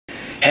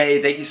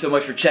Hey, thank you so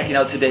much for checking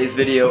out today's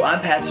video.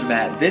 I'm Pastor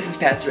Matt, this is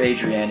Pastor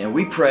Adrienne, and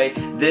we pray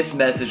this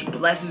message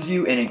blesses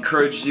you and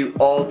encourages you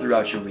all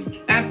throughout your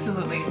week.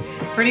 Absolutely.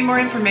 For any more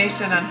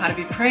information on how to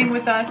be praying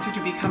with us or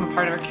to become a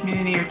part of our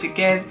community or to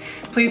give,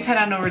 please head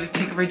on over to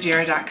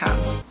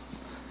takeovergr.com.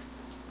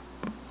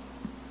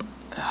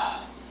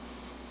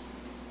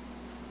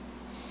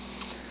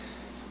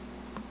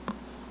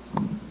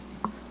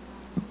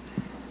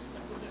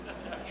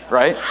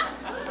 Right?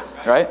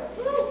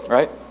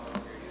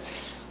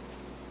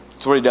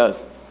 That's what he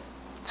does.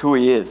 It's who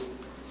he is.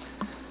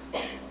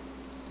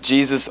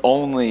 Jesus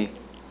only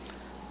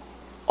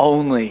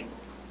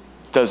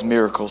does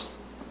miracles.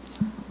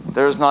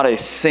 There's not a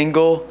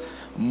single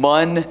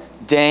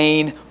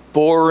mundane,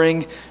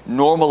 boring,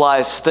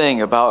 normalized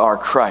thing about our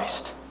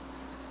Christ.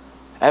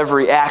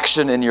 Every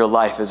action in your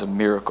life is a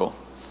miracle.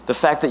 The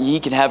fact that he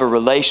can have a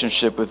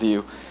relationship with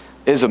you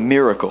is a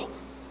miracle.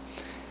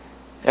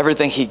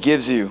 Everything he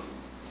gives you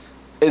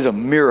is a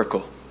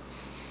miracle.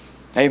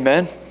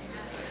 Amen?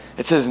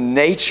 It's his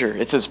nature,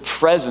 it's his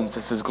presence,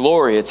 it's his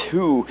glory, it's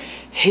who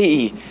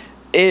he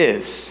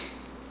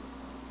is.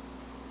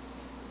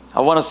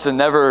 I want us to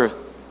never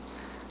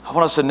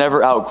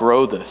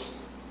outgrow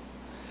this.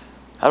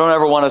 I don't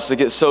ever want us to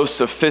get so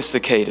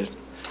sophisticated.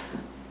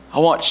 I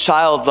want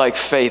childlike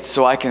faith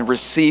so I can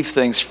receive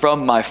things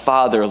from my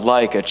Father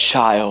like a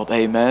child.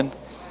 Amen?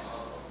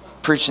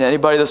 Preaching to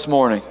anybody this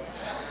morning.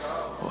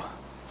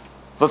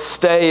 Let's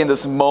stay in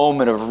this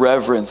moment of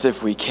reverence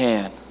if we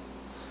can.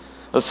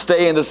 Let's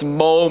stay in this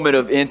moment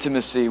of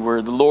intimacy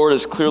where the Lord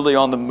is clearly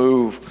on the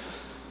move.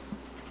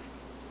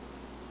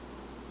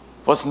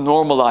 Let's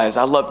normalize.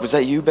 Was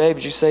that you, babe?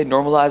 Did you say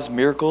normalize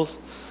miracles?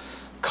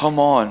 Come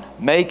on.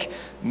 Make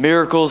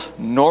miracles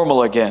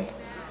normal again.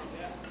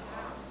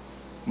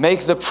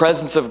 Make the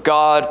presence of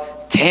God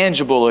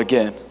tangible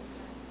again.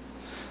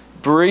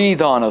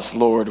 Breathe on us,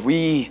 Lord.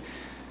 We're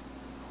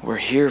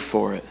here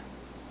for it.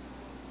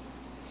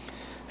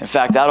 In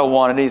fact, I don't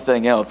want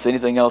anything else.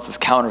 Anything else is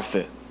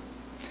counterfeit.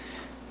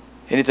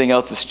 Anything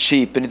else is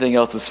cheap. Anything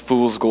else is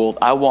fool's gold.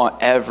 I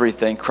want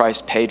everything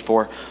Christ paid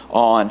for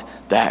on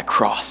that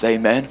cross.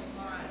 Amen?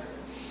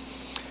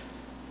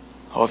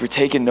 Oh, if you're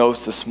taking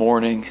notes this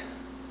morning,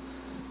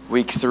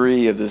 week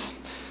 3 of this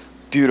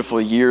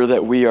beautiful year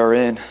that we are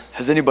in,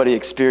 has anybody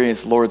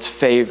experienced Lord's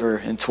favor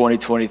in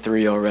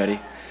 2023 already?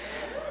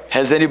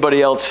 Has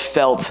anybody else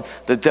felt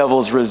the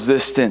devil's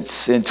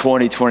resistance in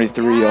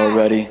 2023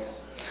 already?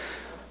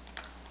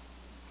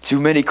 Too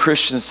many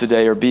Christians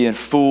today are being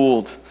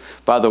fooled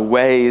by the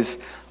ways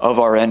of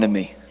our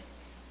enemy.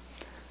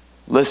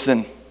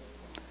 Listen,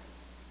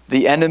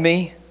 the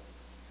enemy,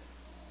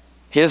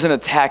 he doesn't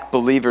attack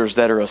believers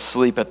that are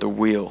asleep at the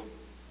wheel.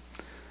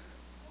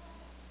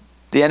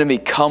 The enemy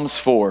comes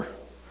for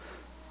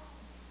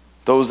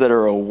those that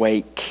are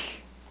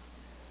awake,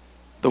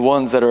 the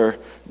ones that are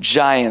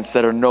giants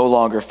that are no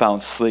longer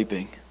found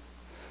sleeping.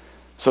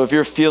 So if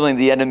you're feeling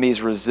the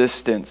enemy's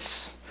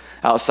resistance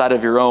outside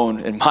of your own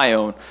and my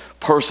own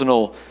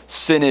personal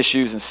sin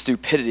issues and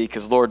stupidity,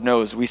 because Lord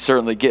knows we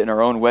certainly get in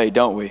our own way,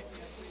 don't we?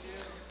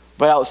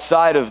 But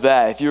outside of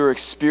that, if you're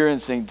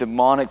experiencing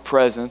demonic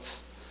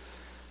presence,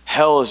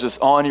 hell is just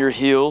on your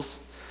heels,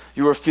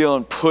 you are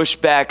feeling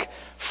pushed back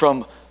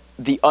from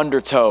the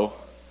undertow,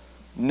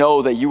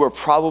 know that you are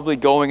probably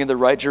going in the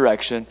right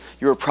direction.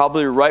 You are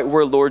probably right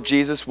where Lord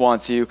Jesus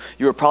wants you.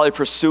 You are probably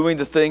pursuing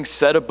the things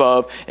set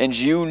above, and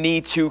you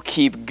need to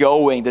keep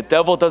going. The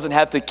devil doesn't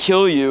have to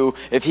kill you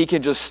if he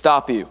can just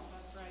stop you.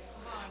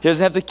 He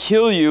doesn't have to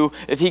kill you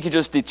if he can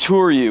just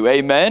detour you.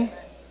 Amen?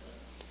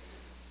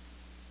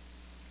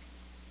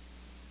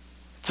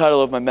 The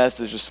title of my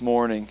message this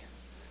morning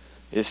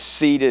is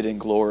Seated in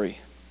Glory.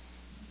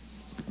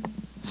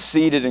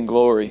 Seated in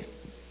Glory.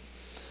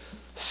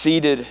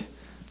 Seated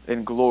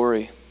in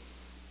glory.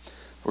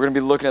 We're going to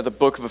be looking at the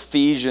book of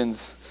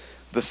Ephesians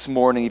this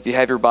morning. If you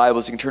have your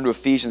Bibles, you can turn to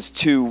Ephesians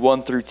 2,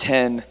 1 through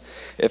 10.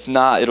 If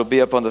not, it'll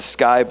be up on the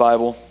Sky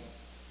Bible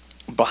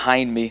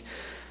behind me.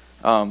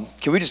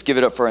 Can we just give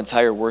it up for our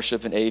entire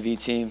worship and AV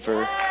team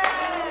for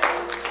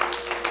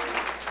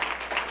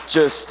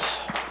just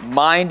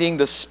minding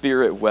the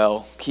Spirit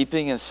well,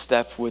 keeping in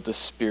step with the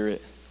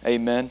Spirit.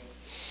 Amen.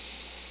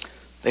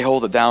 They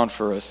hold it down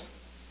for us.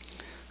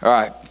 All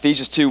right,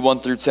 Ephesians 2, 1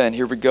 through 10.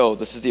 Here we go.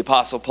 This is the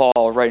Apostle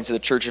Paul writing to the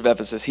church of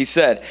Ephesus. He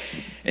said,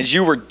 "And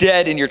you were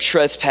dead in your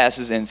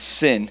trespasses and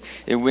sin,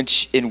 in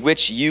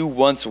which you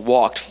once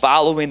walked,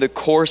 following the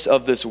course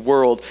of this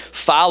world,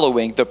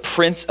 following the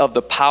prince of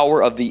the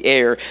power of the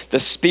air, the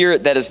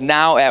spirit that is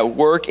now at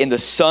work in the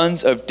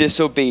sons of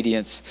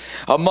disobedience,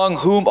 among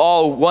whom we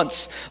all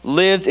once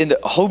lived in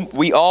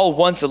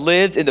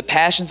the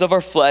passions of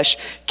our flesh,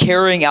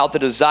 carrying out the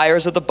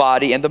desires of the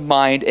body and the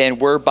mind, and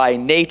were by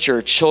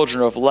nature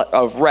children of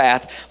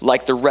wrath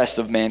like the rest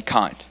of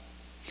mankind.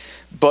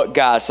 But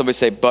God," somebody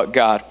say, "But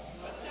God."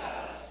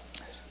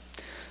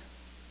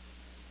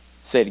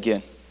 Say it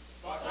again.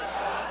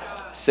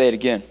 Say it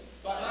again.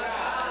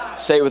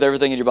 Say it with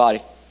everything in your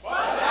body.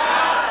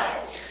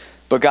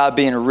 But God,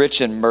 being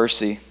rich in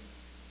mercy,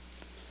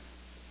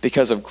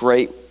 because of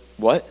great,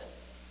 what?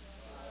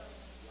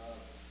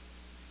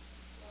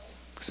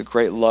 Because of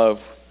great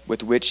love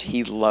with which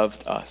he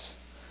loved us.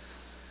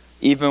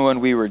 Even when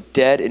we were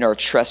dead in our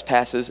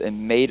trespasses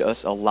and made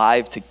us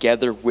alive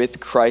together with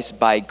Christ.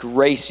 By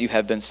grace you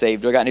have been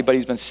saved. Do I got anybody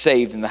who's been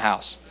saved in the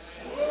house?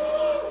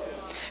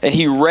 And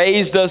he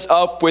raised us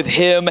up with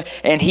him,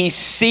 and he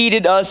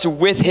seated us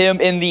with him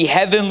in the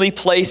heavenly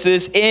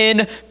places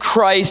in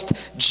Christ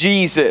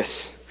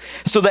Jesus,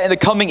 so that in the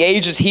coming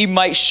ages he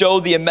might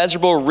show the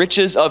immeasurable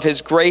riches of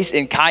his grace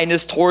and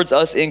kindness towards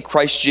us in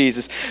Christ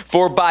Jesus.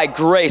 For by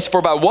grace,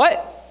 for by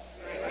what?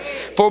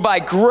 For by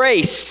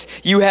grace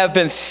you have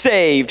been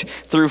saved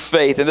through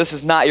faith. And this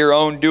is not your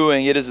own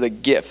doing, it is the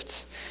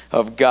gift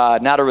of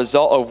God, not a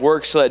result of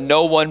works, so that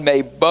no one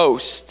may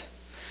boast.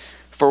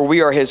 For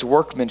we are his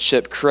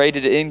workmanship,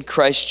 created in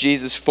Christ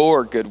Jesus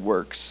for good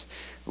works,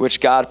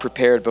 which God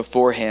prepared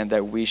beforehand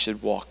that we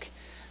should walk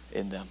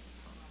in them.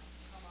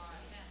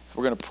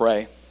 We're going to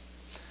pray,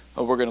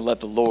 and we're going to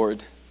let the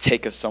Lord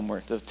take us somewhere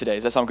today.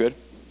 Does that sound good?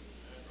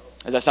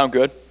 Does that sound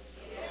good?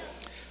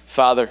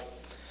 Father,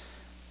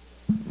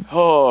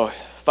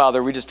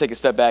 Father, we just take a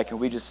step back and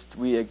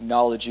we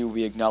acknowledge you,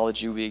 we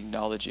acknowledge you, we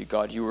acknowledge you,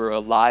 God. You are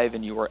alive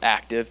and you are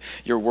active.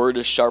 Your word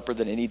is sharper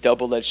than any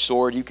double-edged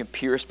sword. You can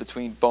pierce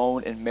between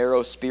bone and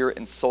marrow, spirit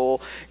and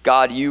soul.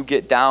 God, you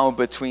get down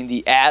between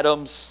the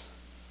atoms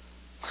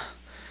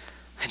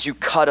and you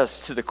cut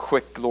us to the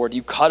quick, Lord.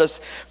 You cut us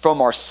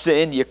from our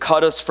sin. You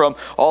cut us from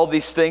all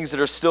these things that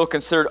are still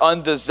considered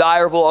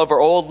undesirable of our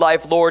old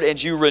life, Lord,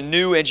 and you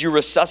renew and you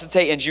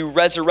resuscitate and you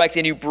resurrect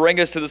and you bring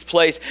us to this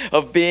place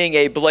of being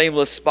a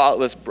blameless,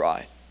 spotless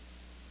bride.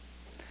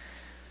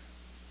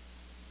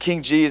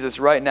 King Jesus,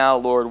 right now,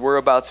 Lord, we're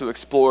about to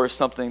explore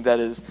something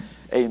that is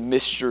a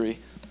mystery.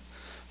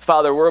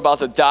 Father, we're about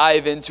to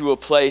dive into a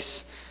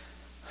place,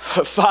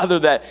 Father,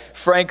 that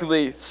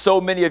frankly, so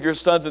many of your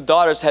sons and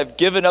daughters have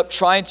given up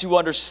trying to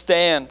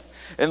understand.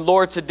 And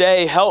Lord,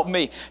 today, help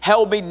me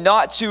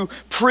not to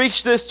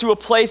preach this to a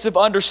place of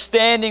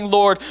understanding,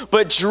 Lord,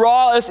 but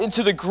draw us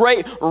into the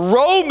great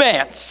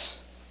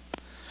romance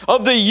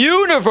of the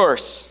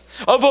universe,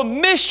 of a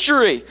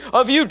mystery,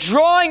 of you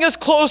drawing us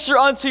closer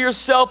unto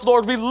yourself,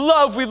 Lord. We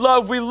love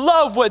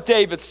what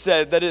David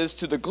said, that it is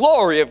to the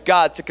glory of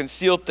God to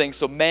conceal things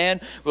so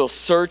man will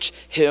search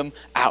him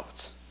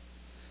out.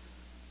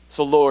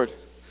 So Lord,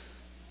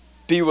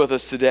 be with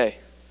us today.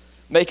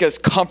 Make us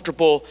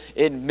comfortable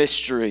in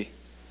mystery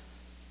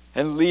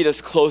and lead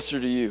us closer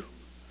to you.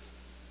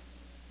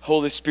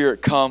 Holy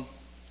Spirit, come.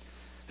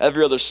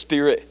 Every other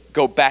spirit,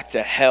 go back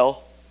to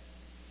hell.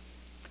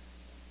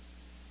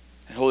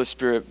 And Holy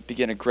Spirit,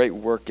 begin a great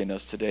work in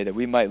us today that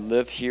we might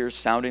live here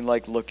sounding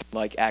like, looking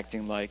like,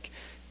 acting like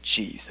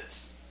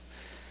Jesus.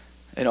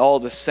 And all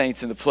the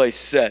saints in the place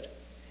said,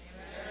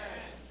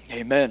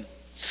 Amen. Amen.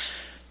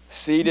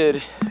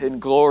 Seated in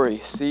glory,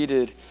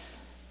 seated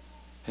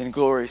in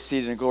glory,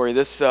 seated in glory.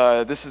 This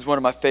is one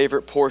of my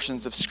favorite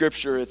portions of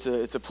Scripture. It's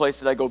a place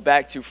that I go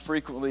back to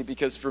frequently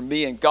because for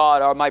me and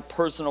God, my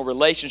personal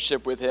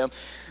relationship with Him.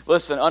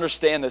 Listen,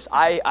 understand this.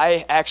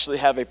 I actually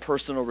have a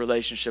personal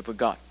relationship with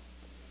God.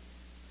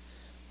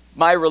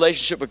 My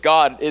relationship with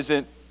God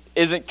isn't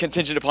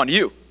contingent upon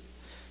you.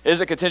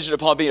 Isn't contingent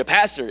upon being a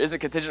pastor. Isn't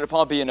contingent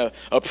upon being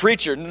a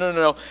preacher.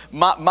 No.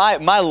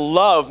 My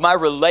love, my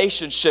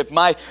relationship,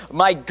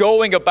 my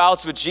going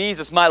abouts with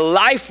Jesus, my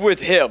life with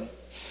Him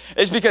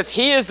is because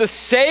He is the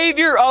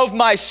Savior of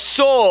my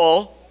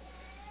soul,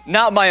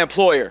 not my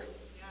employer.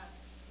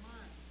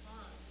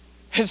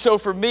 And so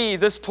for me,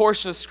 this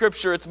portion of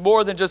Scripture, it's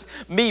more than just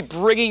me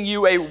bringing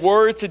you a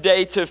word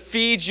today to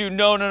feed you.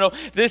 No.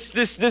 This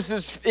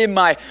is in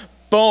my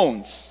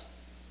bones.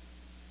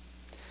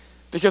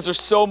 Because there's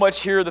so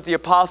much here that the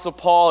Apostle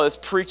Paul is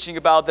preaching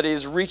about, that he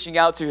is reaching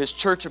out to his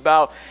church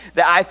about,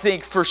 that I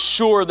think for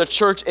sure the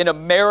church in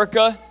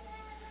America,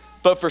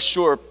 but for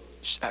sure,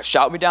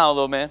 shout me down a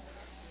little, man,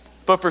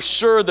 but for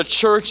sure the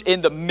church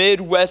in the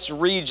Midwest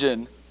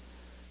region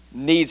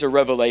needs a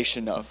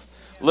revelation of.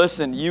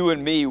 Listen, you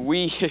and me,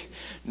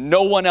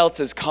 no one else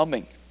is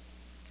coming.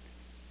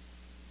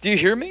 Do you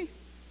hear me?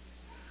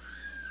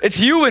 It's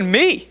you and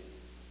me.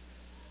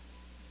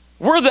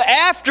 We're the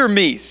after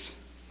me's.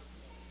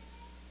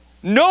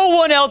 No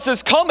one else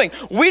is coming.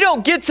 We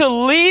don't get to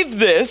leave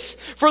this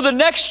for the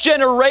next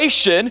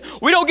generation.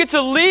 We don't get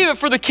to leave it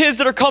for the kids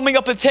that are coming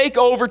up and take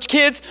over.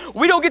 Kids,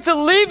 we don't get to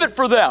leave it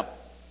for them.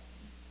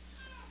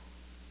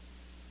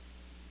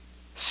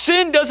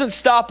 Sin doesn't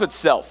stop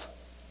itself.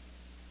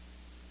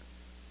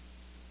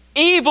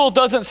 Evil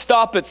doesn't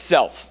stop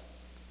itself.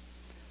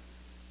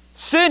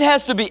 Sin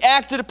has to be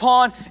acted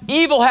upon.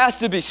 Evil has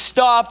to be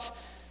stopped.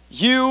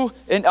 You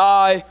and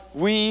I,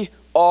 we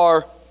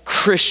are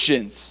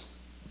Christians.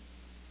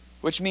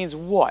 Which means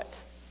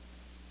what?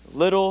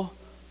 Little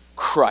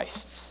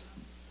Christs.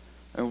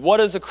 And what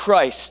is a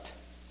Christ?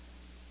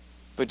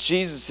 But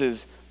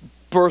Jesus'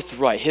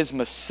 birthright, His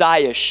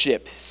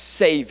messiahship,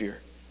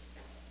 Savior.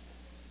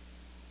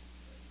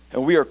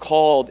 And we are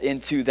called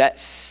into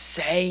that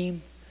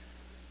same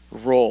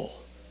role.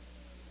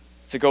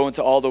 To go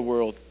into all the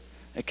world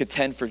and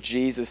contend for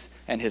Jesus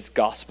and his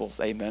gospels.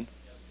 Amen.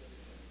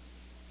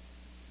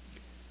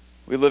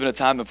 We live in a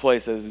time and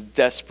place that is in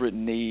desperate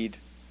need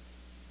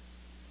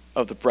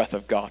of the breath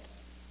of God.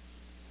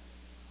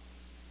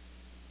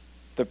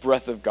 The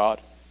breath of God.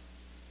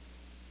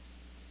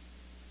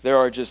 There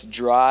are just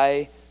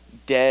dry,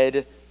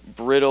 dead,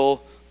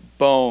 brittle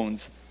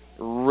bones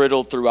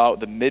riddled throughout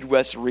the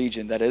Midwest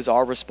region. That is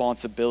our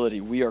responsibility.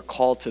 We are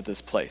called to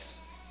this place.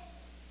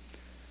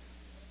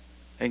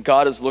 And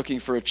God is looking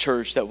for a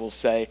church that will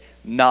say,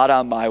 not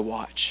on my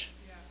watch.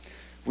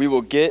 We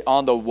will get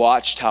on the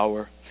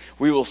watchtower.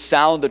 We will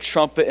sound the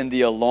trumpet and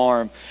the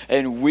alarm,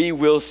 and we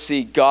will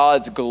see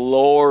God's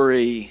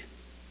glory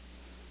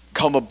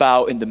come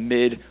about in the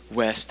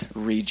Midwest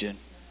region.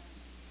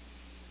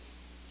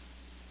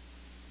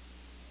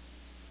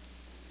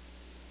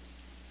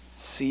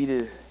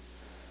 Seated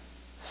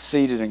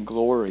in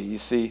glory. You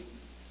see,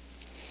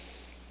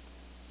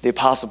 the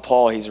Apostle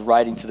Paul, he's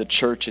writing to the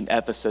church in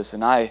Ephesus,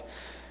 and I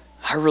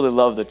really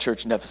love the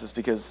church in Ephesus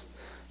because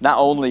not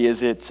only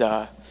is it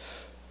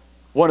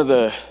one of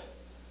the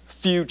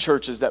few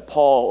churches that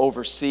Paul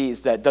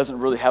oversees that doesn't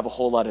really have a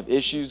whole lot of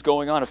issues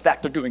going on. In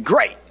fact, they're doing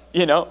great.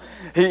 You know,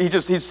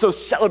 he's so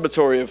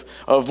celebratory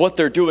of what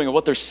they're doing and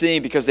what they're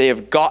seeing because they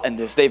have gotten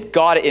this. They've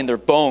got it in their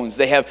bones.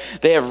 They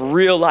have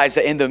realized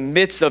that in the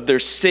midst of their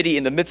city,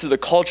 in the midst of the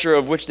culture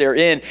of which they're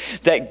in,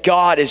 that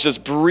God is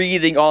just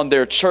breathing on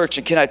their church.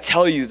 And can I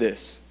tell you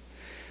this?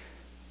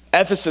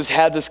 Ephesus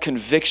had this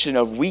conviction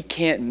of we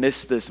can't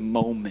miss this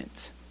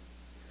moment.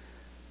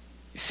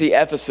 You see,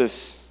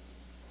 Ephesus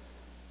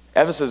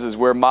is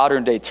where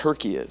modern day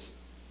Turkey is.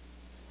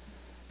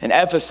 And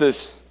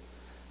Ephesus,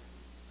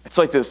 it's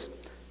like this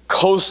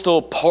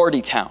coastal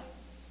party town.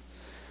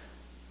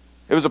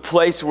 It was a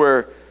place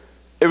where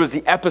it was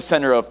the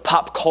epicenter of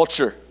pop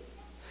culture.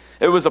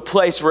 It was a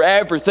place where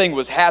everything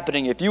was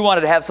happening. If you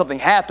wanted to have something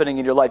happening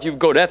in your life, you would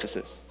go to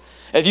Ephesus.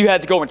 If you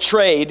had to go and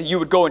trade, you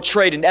would go and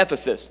trade in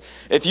Ephesus.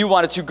 If you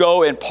wanted to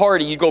go and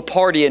party, you'd go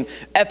party in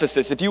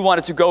Ephesus. If you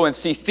wanted to go and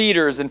see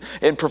theaters and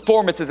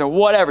performances and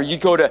whatever,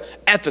 you'd go to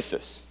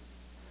Ephesus.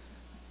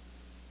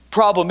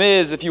 Problem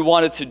is, if you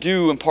wanted to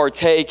do and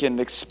partake and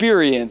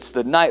experience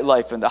the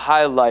nightlife and the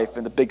high life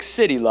and the big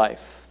city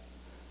life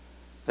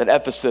that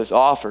Ephesus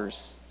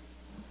offers.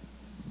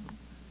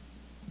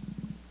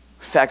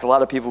 In fact, a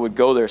lot of people would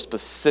go there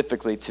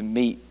specifically to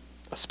meet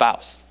a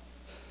spouse.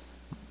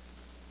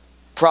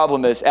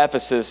 Problem is,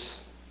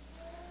 Ephesus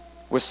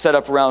was set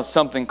up around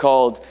something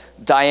called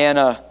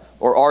Diana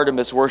or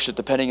Artemis worship,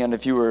 depending on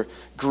if you were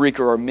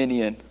Greek or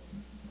Armenian.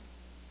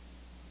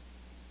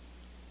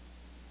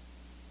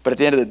 But at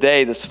the end of the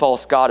day, this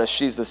false goddess,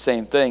 she's the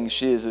same thing.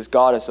 She is this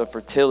goddess of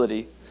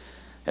fertility.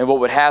 And what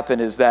would happen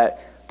is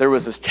that there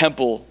was this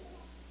temple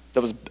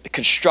that was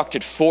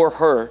constructed for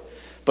her,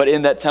 but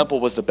in that temple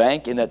was the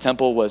bank, in that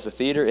temple was the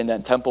theater, in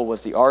that temple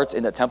was the arts,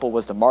 in that temple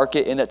was the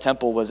market, in that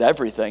temple was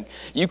everything.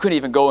 You couldn't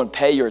even go and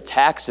pay your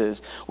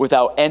taxes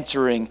without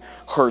entering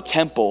her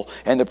temple.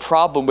 And the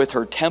problem with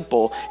her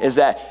temple is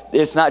that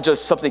it's not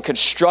just something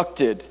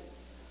constructed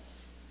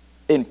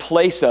in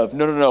place of.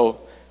 No.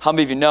 How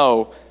many of you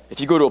know if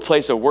you go to a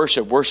place of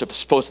worship, worship is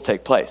supposed to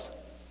take place?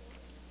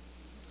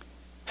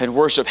 And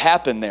worship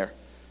happened there.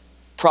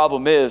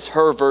 Problem is,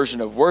 her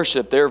version of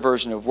worship, their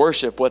version of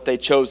worship, what they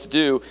chose to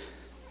do,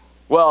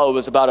 well, it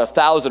was about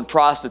 1,000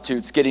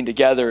 prostitutes getting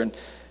together and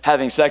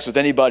having sex with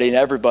anybody and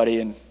everybody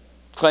and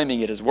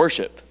claiming it as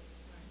worship.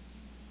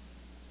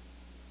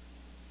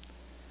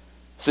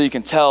 So you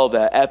can tell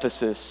that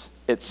Ephesus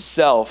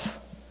itself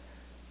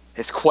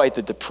is quite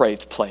the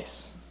depraved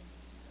place,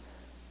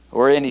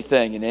 where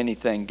anything and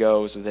anything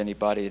goes with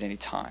anybody at any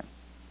time.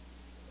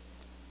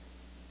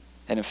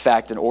 And in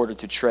fact, in order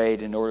to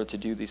trade, in order to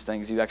do these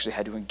things, you actually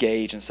had to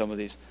engage in some of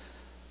these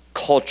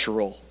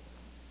cultural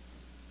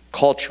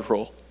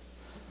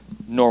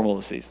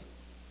normalcies.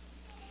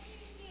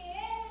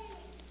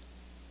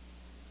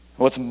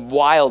 What's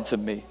wild to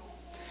me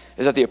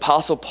is that the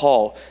Apostle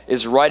Paul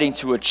is writing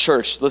to a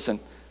church. Listen,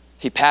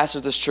 he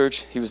pastored this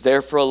church. He was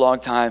there for a long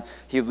time.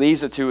 He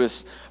leaves it to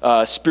his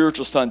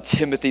spiritual son,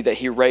 Timothy, that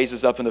he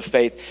raises up in the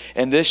faith.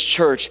 And this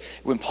church,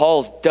 when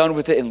Paul's done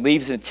with it and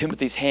leaves it in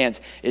Timothy's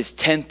hands, is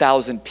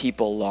 10,000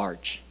 people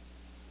large.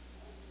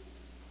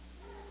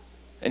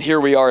 And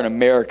here we are in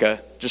America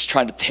just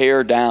trying to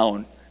tear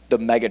down the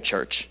mega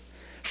church.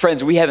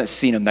 Friends, we haven't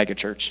seen a mega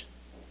church.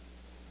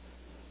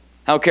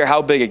 I don't care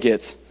how big it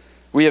gets.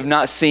 We have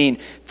not seen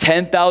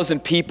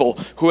 10,000 people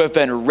who have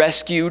been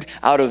rescued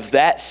out of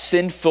that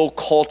sinful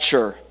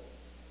culture,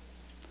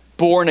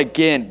 born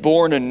again,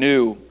 born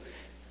anew,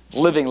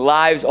 living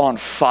lives on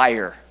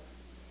fire.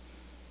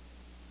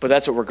 But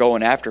that's what we're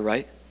going after,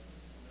 right?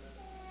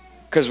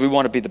 Because we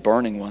want to be the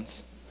burning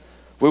ones.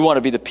 We want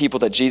to be the people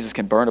that Jesus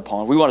can burn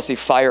upon. We want to see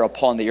fire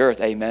upon the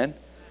earth. Amen?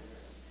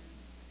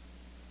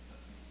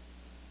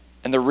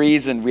 And the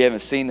reason we haven't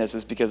seen this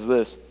is because of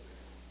this.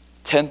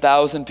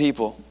 10,000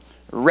 people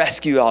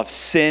rescued off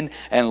sin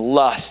and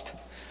lust,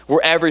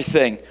 where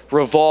everything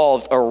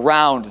revolved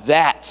around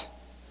that.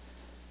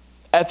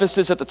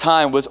 Ephesus at the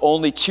time was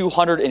only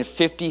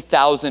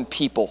 250,000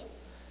 people.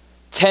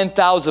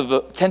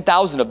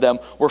 10,000 of them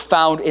were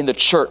found in the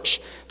church.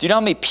 Do you know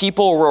how many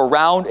people were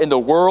around in the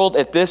world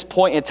at this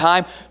point in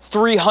time?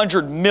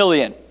 300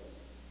 million.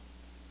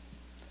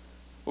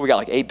 We got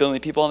like 8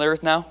 billion people on the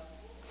earth now?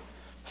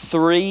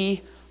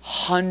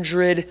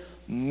 300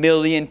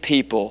 million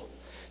people.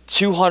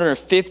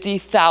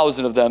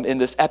 250,000 of them in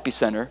this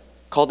epicenter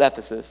called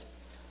Ephesus.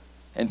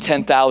 And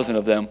 10,000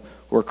 of them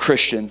were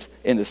Christians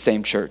in the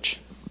same church.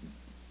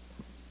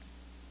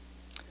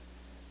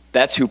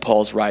 That's who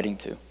Paul's writing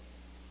to.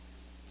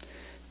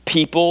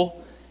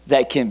 People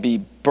that can be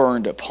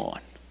burned upon.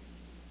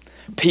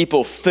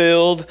 People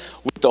filled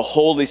with the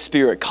Holy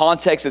Spirit.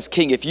 Context is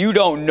king. If you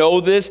don't know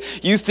this,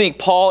 you think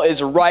Paul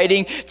is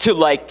writing to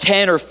like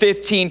 10 or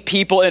 15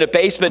 people in a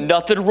basement.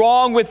 Nothing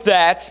wrong with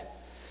that.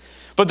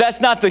 But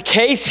that's not the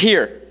case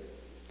here.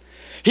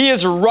 He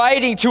is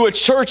writing to a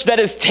church that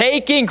is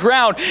taking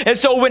ground. And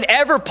so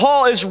whenever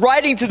Paul is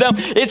writing to them,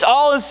 it's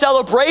all in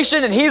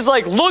celebration. And he's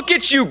like, look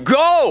at you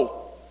go.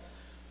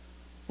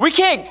 We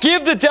can't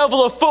give the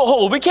devil a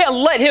foothold. We can't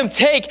let him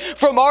take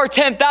from our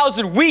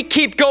 10,000. We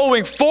keep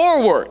going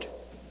forward.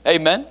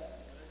 Amen?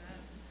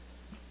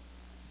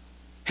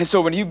 And so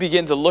when you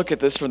begin to look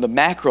at this from the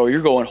macro,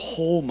 you're going,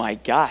 oh my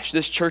gosh,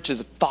 this church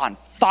is on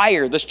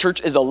fire. This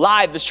church is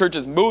alive. This church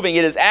is moving.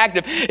 It is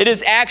active. It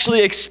is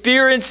actually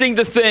experiencing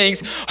the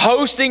things,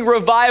 hosting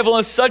revival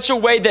in such a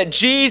way that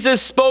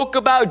Jesus spoke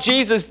about,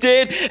 Jesus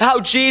did,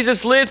 how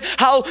Jesus lived,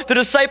 how the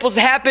disciples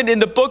happened in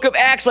the book of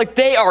Acts. Like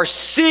they are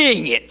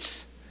seeing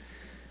it.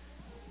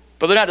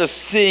 But they're not just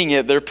seeing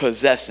it, they're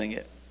possessing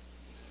it.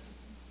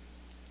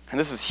 And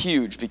this is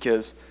huge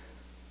because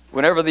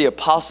whenever the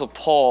Apostle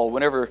Paul,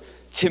 whenever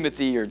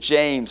Timothy or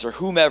James or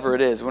whomever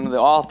it is, one of the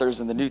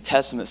authors in the New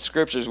Testament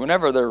scriptures,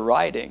 whenever they're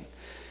writing,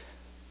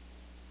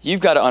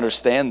 you've got to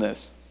understand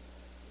this.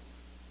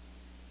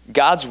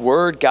 God's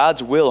word,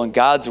 God's will, and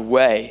God's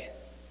way.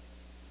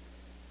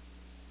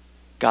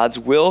 God's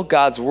will,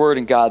 God's word,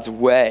 and God's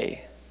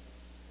way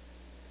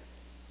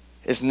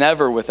is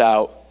never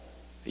without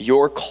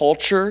your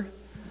culture,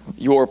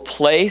 your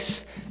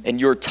place, and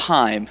your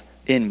time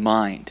in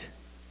mind.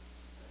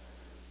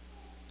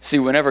 See,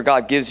 whenever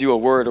God gives you a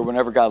word or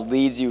whenever God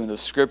leads you in the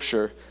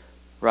scripture,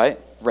 right?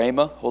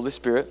 Rhema, Holy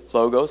Spirit,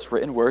 Logos,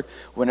 written word.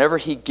 Whenever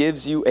he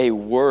gives you a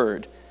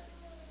word,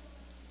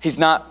 he's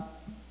not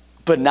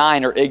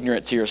benign or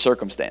ignorant to your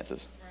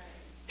circumstances.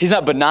 He's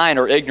not benign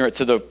or ignorant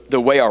to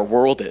the way our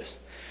world is.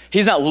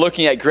 He's not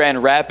looking at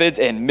Grand Rapids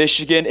and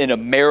Michigan and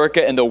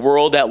America and the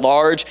world at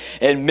large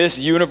and Miss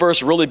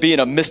Universe really being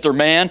a Mr.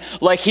 Man.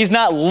 Like he's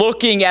not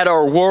looking at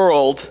our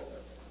world.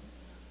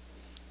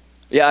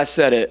 Yeah, I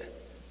said it.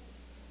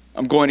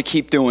 I'm going to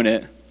keep doing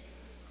it.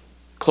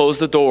 Close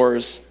the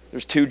doors.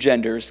 There's 2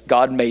 genders.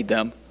 God made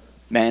them,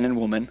 man and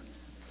woman.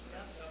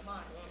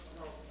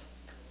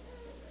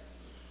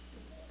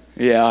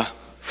 Yeah.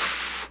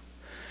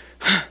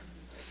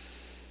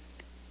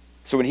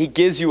 So when he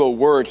gives you a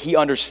word, he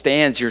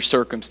understands your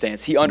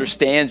circumstance. He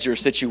understands your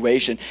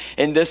situation.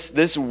 And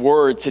this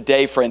word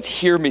today, friends,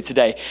 hear me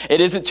today.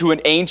 It isn't to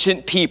an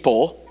ancient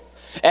people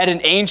at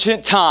an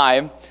ancient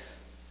time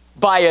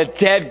by a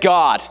dead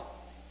God.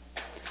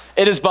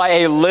 It is by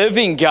a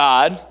living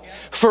God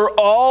for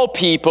all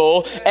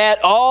people at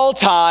all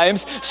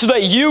times so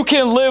that you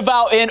can live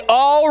out in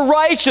all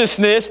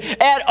righteousness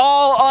at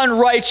all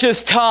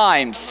unrighteous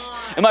times.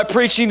 Am I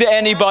preaching to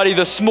anybody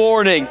this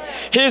morning?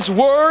 His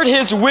word,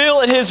 his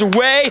will, and his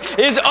way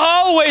is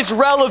always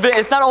relevant.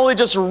 It's not only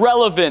just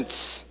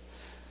relevance.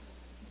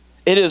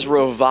 It is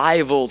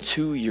revival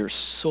to your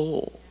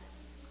soul.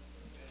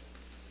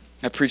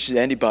 I preach to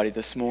anybody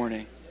this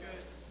morning.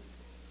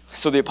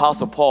 So the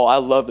Apostle Paul, I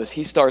love this.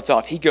 He starts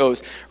off, he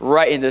goes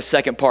right into the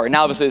second part.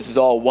 Now obviously this is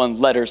all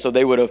one letter, so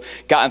they would have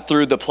gotten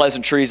through the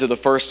pleasantries of the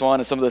first one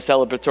and some of the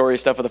celebratory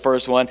stuff of the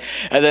first one.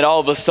 And then all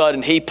of a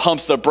sudden he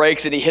pumps the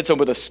brakes and he hits them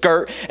with a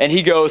skirt and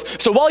he goes,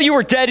 so while you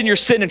were dead in your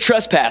sin and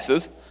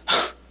trespasses,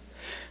 and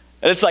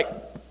it's like,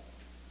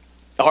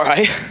 all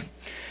right.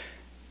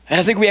 And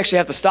I think we actually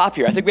have to stop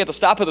here. I think we have to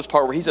stop at this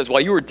part where he says, while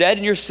you were dead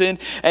in your sin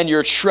and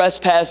your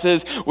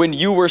trespasses, when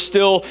you were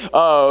still,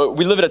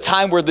 we live at a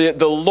time where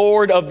the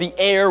Lord of the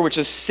air, which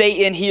is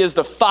Satan, he is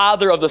the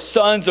father of the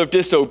sons of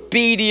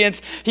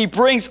disobedience. He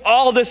brings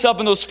all this up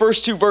in those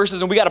first 2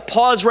 verses, and we got to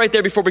pause right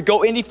there before we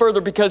go any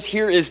further, because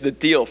here is the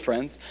deal,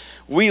 friends.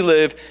 We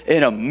live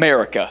in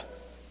America,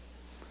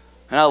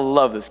 and I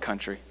love this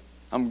country.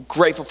 I'm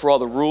grateful for all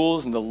the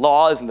rules and the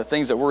laws and the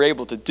things that we're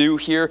able to do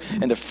here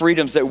and the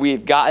freedoms that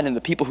we've gotten and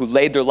the people who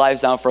laid their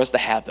lives down for us to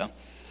have them.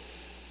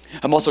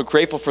 I'm also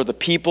grateful for the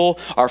people,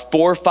 our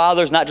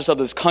forefathers, not just of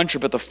this country,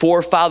 but the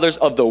forefathers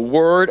of the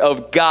Word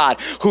of God,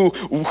 who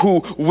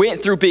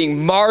went through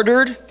being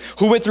martyred,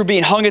 who went through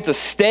being hung at the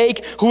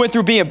stake, who went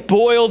through being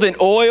boiled in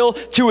oil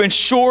to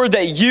ensure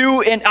that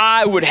you and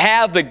I would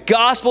have the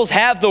Gospels,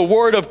 have the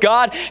Word of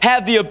God,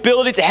 have the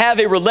ability to have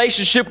a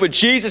relationship with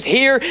Jesus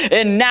here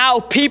and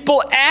now.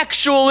 People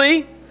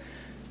actually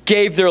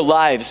gave their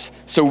lives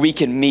so we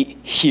can meet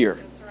here.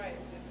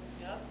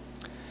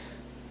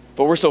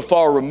 But we're so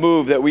far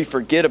removed that we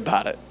forget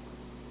about it.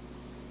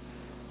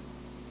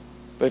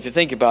 But if you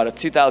think about it,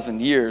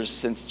 2,000 years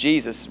since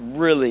Jesus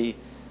really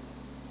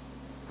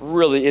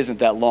isn't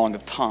that long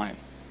of time.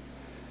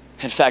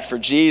 In fact, for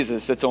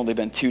Jesus, it's only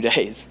been 2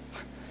 days.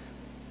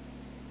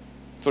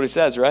 That's what he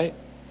says, right?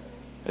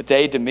 A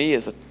day to me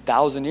is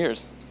 1,000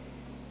 years.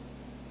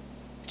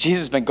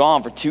 Jesus has been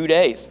gone for 2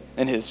 days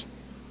in his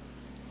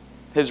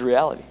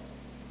reality.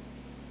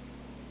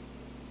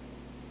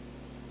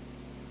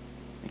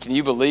 And can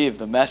you believe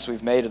the mess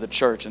we've made of the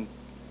church in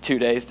 2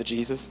 days to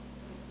Jesus?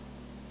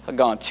 I've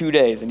gone 2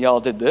 days and y'all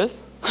did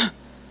this?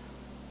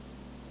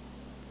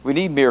 We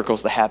need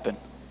miracles to happen.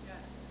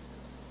 Yes.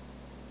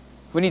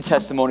 We need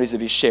testimonies to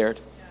be shared.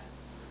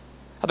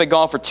 I've been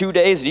gone for 2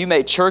 days and you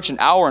made church an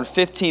hour and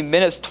 15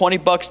 minutes,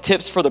 $20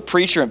 tips for the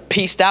preacher and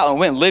peaced out and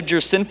went and lived your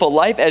sinful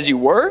life as you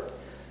were?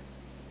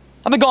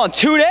 I've been gone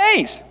 2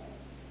 days.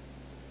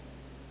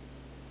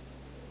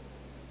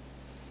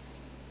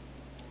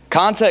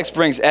 Context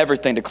brings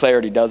everything to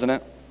clarity, doesn't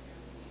it?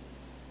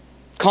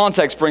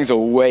 Context brings a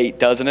weight,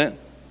 doesn't it?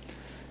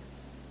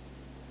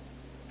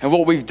 And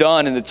what we've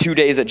done in the 2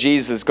 days that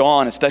Jesus is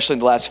gone, especially in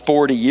the last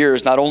 40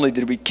 years, not only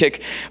did we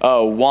kick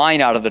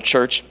wine out of the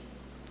church,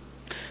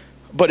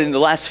 but in the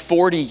last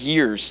 40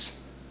 years,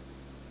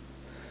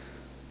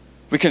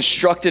 we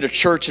constructed a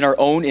church in our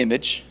own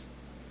image.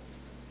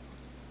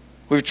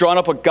 We've drawn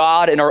up a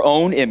God in our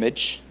own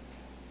image.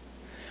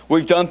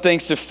 We've done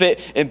things to fit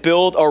and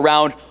build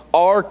around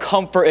our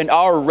comfort and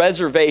our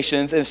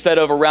reservations instead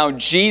of around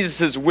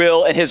Jesus'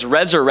 will and his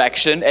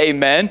resurrection.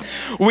 Amen.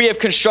 We have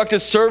constructed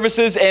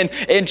services and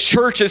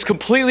churches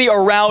completely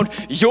around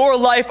your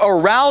life,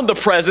 around the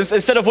presence,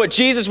 instead of what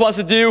Jesus wants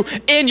to do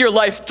in your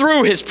life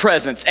through his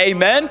presence.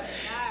 Amen.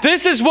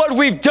 This is what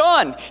we've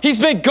done. He's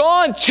been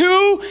gone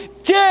 2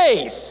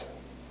 days.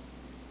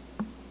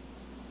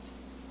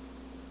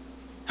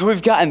 And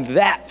we've gotten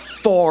that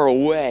far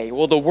away.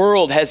 Well, the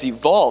world has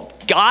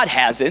evolved. God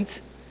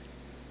hasn't.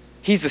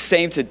 He's the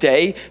same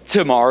today,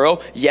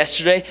 tomorrow,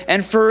 yesterday,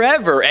 and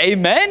forever.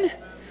 Amen?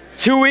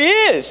 It's who he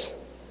is.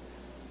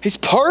 He's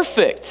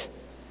perfect.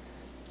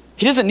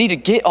 He doesn't need to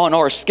get on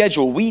our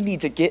schedule. We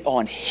need to get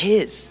on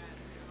his.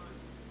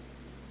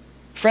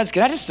 Friends,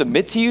 can I just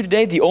submit to you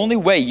today, the only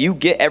way you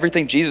get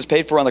everything Jesus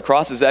paid for on the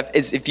cross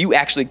is if you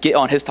actually get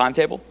on his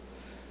timetable.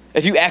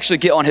 If you actually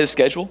get on his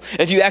schedule,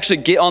 if you actually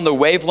get on the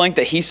wavelength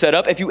that he set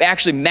up, if you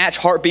actually match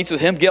heartbeats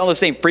with him, get on the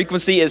same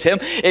frequency as him,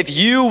 if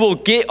you will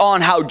get on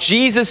how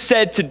Jesus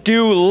said to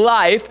do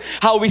life,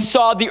 how we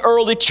saw the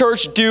early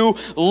church do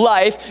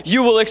life,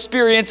 you will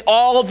experience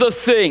all the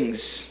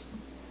things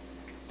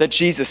that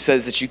Jesus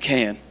says that you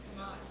can.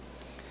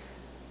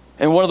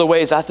 And one of the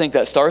ways I think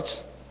that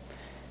starts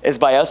is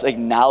by us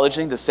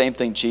acknowledging the same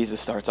thing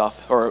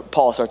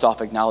Paul starts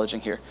off acknowledging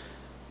here.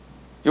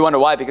 You wonder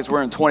why? Because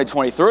we're in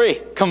 2023.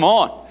 Come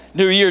on.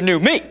 New year, new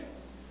me.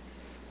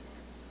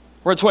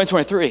 We're in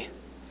 2023.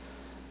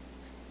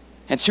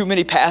 And too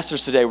many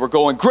pastors today, we're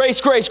going, grace,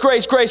 grace,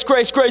 grace, grace,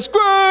 grace, grace,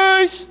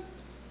 grace.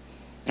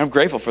 And I'm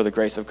grateful for the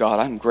grace of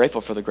God. I'm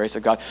grateful for the grace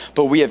of God.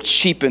 But we have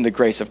cheapened the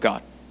grace of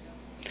God.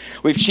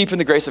 We've cheapened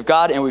the grace of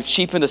God, and we've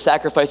cheapened the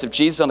sacrifice of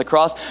Jesus on the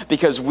cross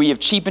because we have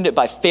cheapened it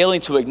by failing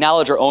to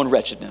acknowledge our own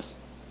wretchedness.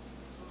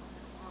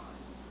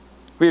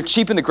 We have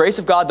cheapened the grace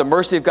of God, the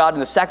mercy of God,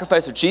 and the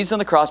sacrifice of Jesus on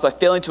the cross by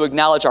failing to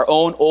acknowledge our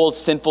own old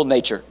sinful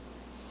nature.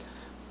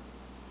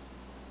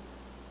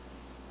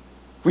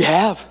 We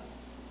have.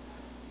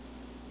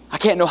 I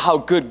can't know how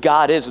good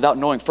God is without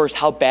knowing first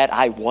how bad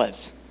I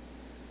was.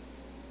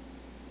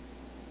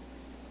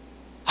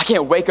 I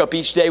can't wake up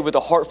each day with a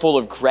heart full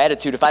of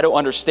gratitude if I don't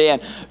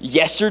understand.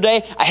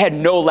 Yesterday, I had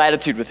no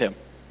latitude with him.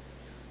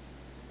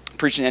 I'm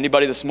preaching to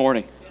anybody this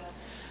morning.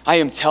 I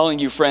am telling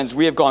you, friends,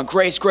 we have gone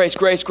grace, grace,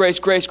 grace, grace,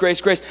 grace,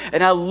 grace, grace.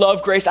 And I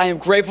love grace. I am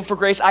grateful for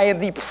grace. I am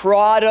the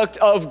product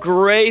of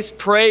grace.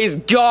 Praise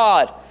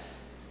God.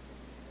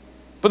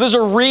 But there's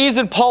a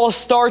reason Paul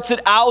starts it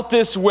out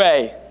this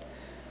way.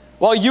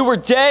 While you were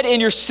dead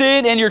in your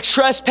sin and your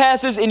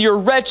trespasses, in your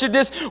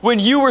wretchedness, when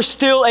you were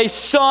still a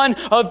son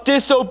of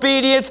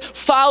disobedience,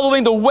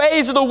 following the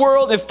ways of the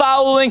world and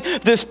following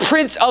this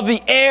prince of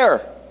the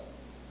air.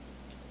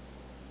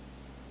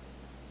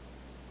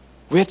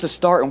 We have to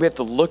start and we have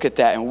to look at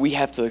that and we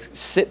have to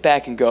sit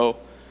back and go,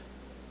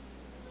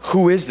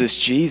 who is this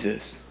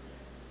Jesus?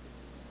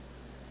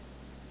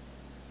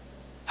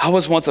 I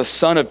was once a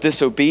son of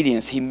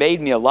disobedience. He made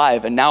me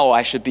alive and now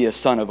I should be a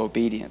son of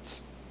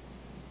obedience.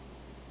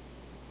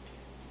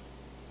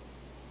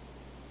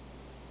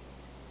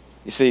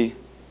 You see,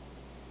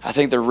 I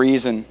think the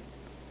reason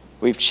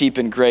we've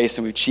cheapened grace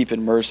and we've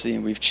cheapened mercy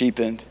and we've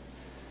cheapened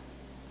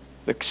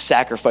the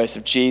sacrifice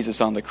of Jesus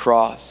on the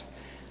cross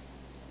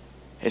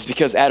is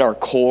because at our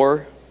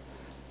core,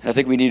 and I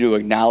think we need to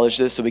acknowledge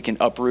this so we can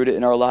uproot it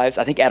in our lives.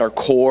 I think at our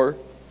core,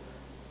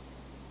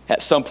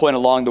 at some point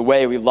along the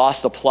way, we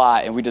lost the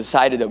plot and we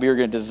decided that we were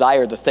going to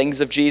desire the things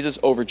of Jesus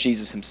over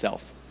Jesus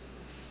himself.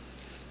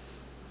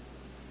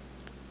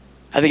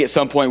 I think at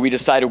some point we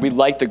decided we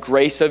liked the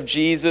grace of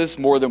Jesus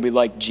more than we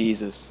liked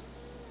Jesus.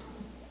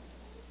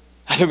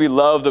 I think we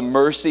love the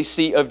mercy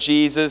seat of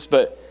Jesus,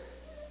 but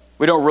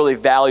we don't really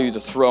value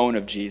the throne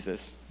of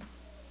Jesus.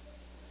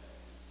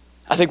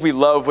 I think we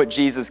love what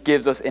Jesus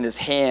gives us in his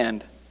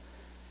hand,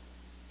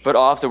 but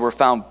often we're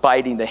found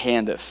biting the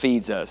hand that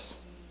feeds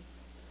us.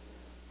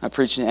 I'm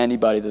preaching to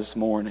anybody this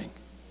morning.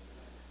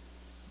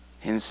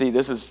 And see,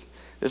 this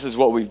is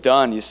what we've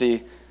done. You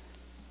see,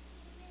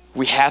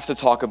 we have to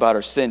talk about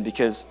our sin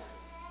because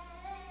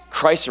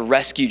Christ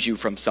rescued you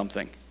from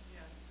something.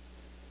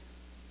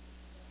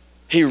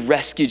 He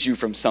rescued you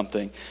from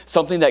something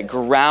that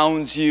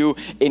grounds you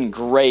in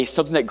grace,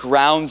 something that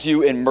grounds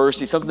you in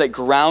mercy, something that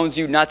grounds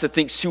you not to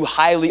think too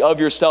highly of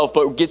yourself,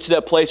 but get to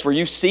that place where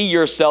you see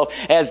yourself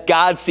as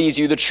God sees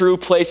you, the true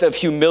place of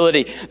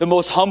humility. The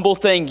most humble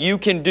thing you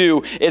can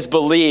do is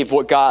believe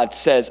what God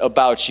says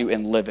about you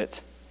and live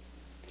it.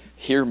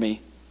 Hear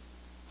me.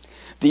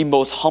 The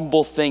most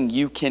humble thing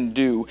you can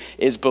do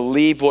is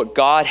believe what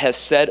God has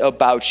said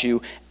about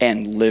you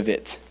and live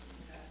it.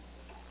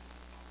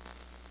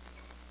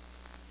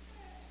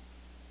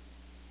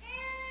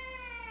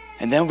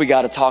 And then we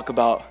got to talk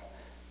about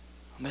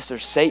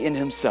Mr. Satan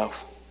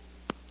himself.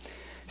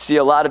 See,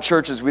 a lot of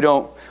churches, we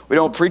don't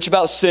preach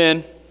about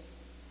sin.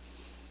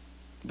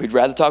 We'd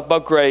rather talk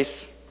about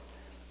grace.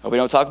 Or we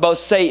don't talk about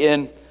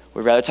Satan.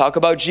 We'd rather talk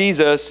about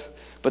Jesus.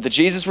 But the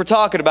Jesus we're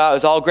talking about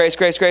is all grace,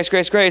 grace, grace,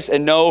 grace, grace,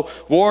 and no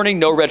warning,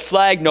 no red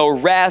flag, no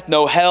wrath,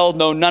 no hell,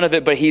 no none of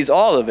it, but he's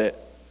all of it.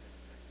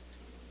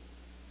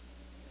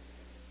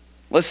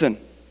 Listen,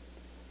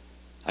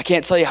 I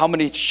can't tell you how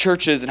many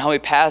churches and how many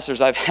pastors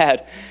I've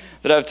had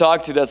that I've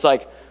talked to that's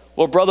like,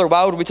 well, brother,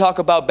 why would we talk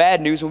about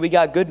bad news when we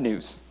got good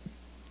news?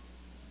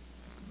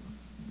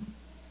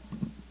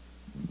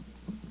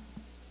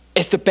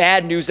 It's the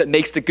bad news that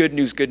makes the good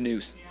news good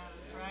news. Yeah,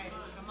 that's right.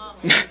 Come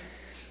on.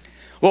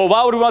 Well,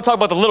 why would we want to talk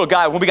about the little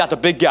guy when we got the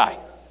big guy?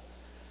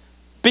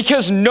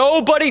 Because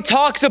nobody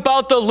talks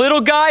about the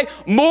little guy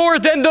more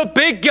than the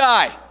big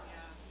guy.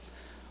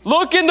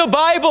 Look in the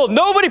Bible.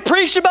 Nobody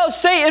preached about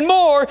Satan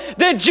more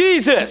than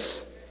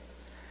Jesus.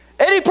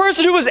 Any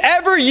person who was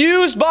ever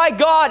used by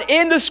God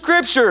in the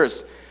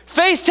scriptures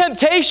faced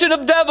temptation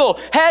of the devil,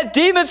 had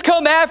demons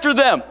come after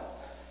them,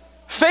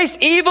 faced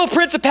evil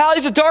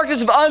principalities of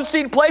darkness of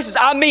unseen places.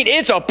 I mean,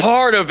 it's a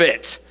part of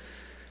it.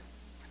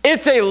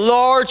 It's a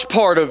large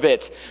part of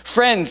it.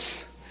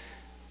 Friends,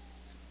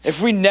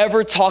 if we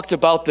never talked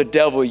about the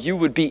devil, you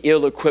would be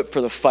ill-equipped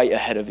for the fight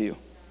ahead of you.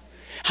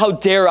 How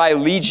dare I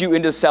lead you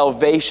into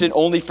salvation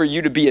only for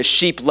you to be a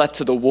sheep left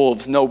to the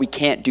wolves? No, we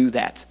can't do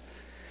that.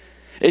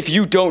 If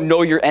you don't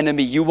know your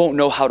enemy, you won't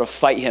know how to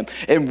fight him.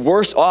 And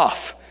worse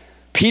off,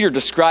 Peter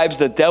describes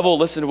the devil.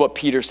 Listen to what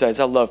Peter says.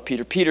 I love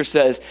Peter. Peter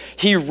says,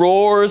 he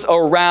roars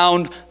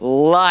around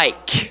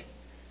like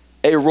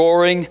a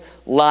roaring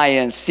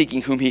lion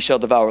seeking whom he shall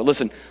devour.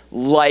 Listen,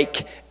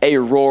 like a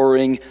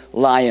roaring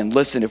lion.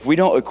 Listen, if we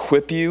don't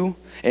equip you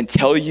and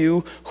tell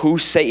you who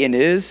Satan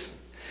is,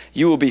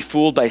 you will be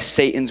fooled by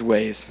Satan's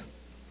ways.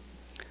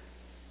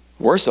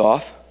 Worse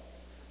off,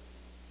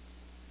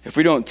 if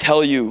we don't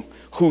tell you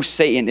who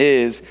Satan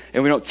is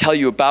and we don't tell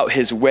you about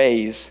his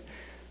ways,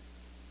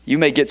 you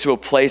may get to a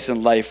place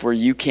in life where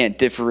you can't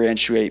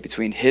differentiate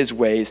between his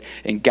ways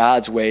and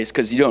God's ways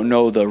because you don't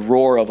know the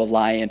roar of a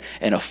lion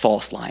and a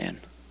false lion.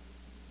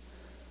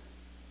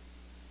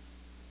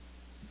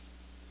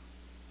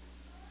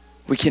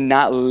 We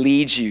cannot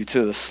lead you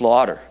to the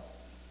slaughter.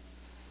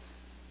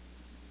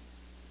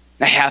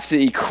 I have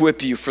to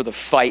equip you for the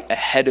fight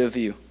ahead of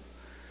you.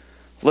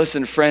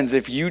 Listen, friends,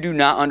 if you do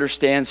not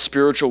understand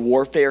spiritual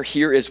warfare,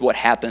 here is what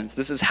happens.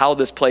 This is how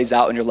this plays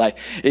out in your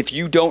life. If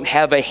you don't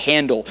have a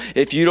handle,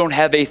 if you don't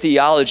have a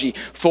theology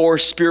for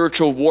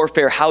spiritual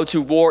warfare, how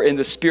to war in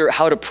the Spirit,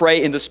 how to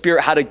pray in the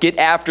Spirit, how to get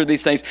after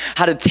these things,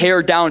 how to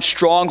tear down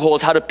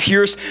strongholds, how to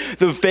pierce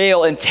the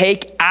veil and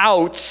take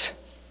out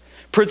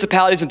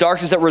principalities and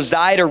darkness that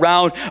reside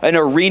around an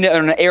arena,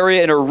 an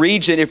area, in a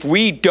region, if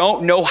we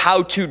don't know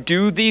how to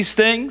do these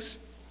things,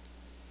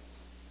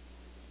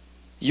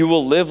 you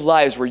will live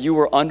lives where you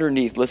are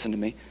underneath, listen to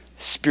me,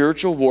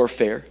 spiritual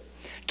warfare,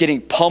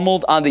 getting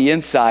pummeled on the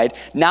inside,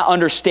 not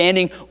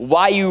understanding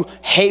why you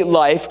hate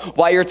life,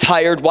 why you're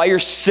tired, why you're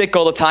sick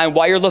all the time,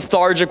 why you're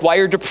lethargic, why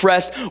you're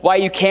depressed, why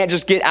you can't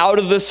just get out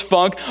of this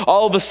funk.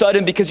 All of a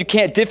sudden, because you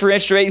can't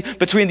differentiate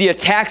between the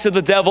attacks of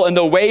the devil and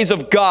the ways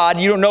of God,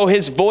 you don't know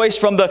his voice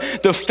from the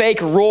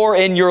fake roar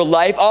in your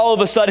life. All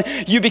of a sudden,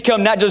 you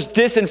become not just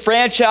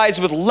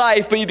disenfranchised with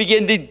life, but you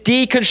begin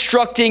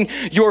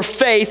deconstructing your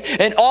faith,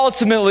 and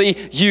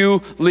ultimately,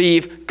 you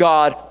leave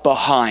God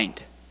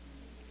behind.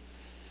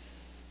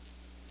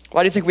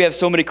 Why do you think we have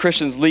so many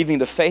Christians leaving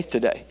the faith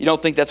today? You don't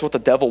think that's what the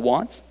devil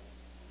wants?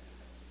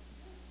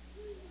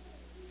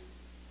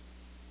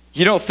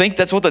 You don't think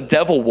that's what the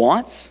devil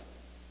wants?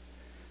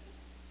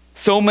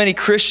 So many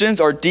Christians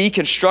are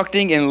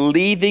deconstructing and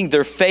leaving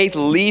their faith,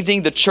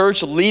 leaving the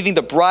church, leaving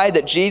the bride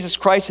that Jesus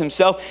Christ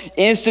himself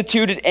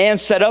instituted and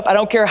set up. I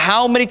don't care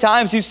how many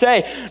times you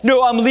say,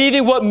 no, I'm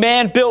leaving what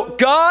man built.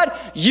 God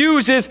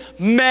uses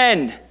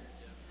men.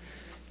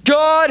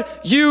 God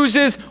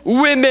uses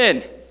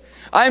women.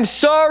 I'm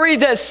sorry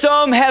that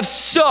some have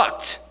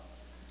sucked.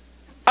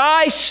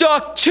 I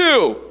suck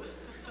too.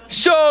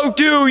 So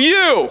do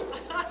you.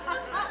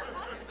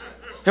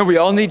 And we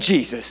all need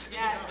Jesus.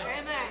 Yes,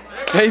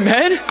 amen.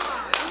 Amen?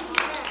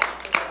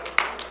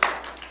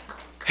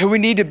 And we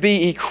need to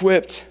be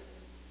equipped.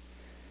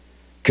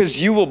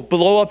 Because you will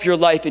blow up your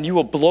life and you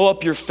will blow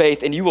up your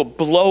faith and you will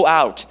blow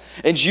out.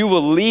 And you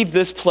will leave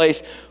this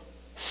place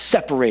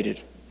separated.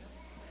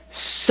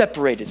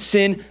 Separated.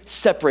 Sin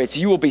separates.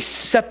 You will be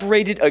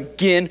separated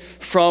again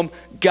from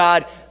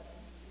God. I'm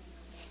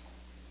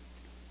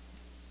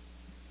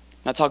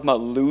not talking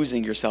about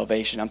losing your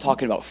salvation. I'm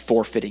talking about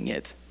forfeiting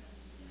it.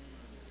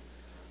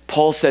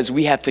 Paul says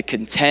we have to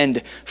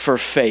contend for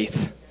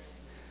faith.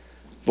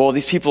 Well,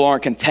 these people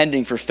aren't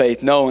contending for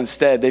faith. No,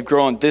 instead, they've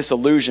grown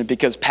disillusioned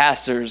because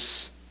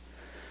pastors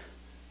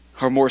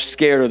are more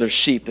scared of their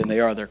sheep than they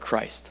are their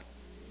Christ.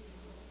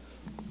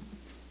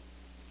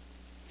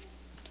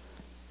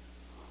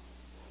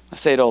 I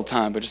say it all the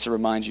time, but just to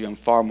remind you, I'm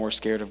far more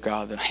scared of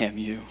God than I am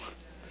you.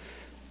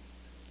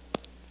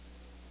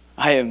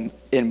 I am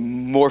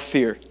in more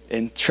fear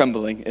and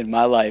trembling in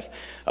my life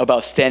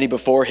about standing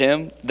before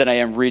Him than I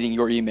am reading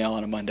your email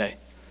on a Monday.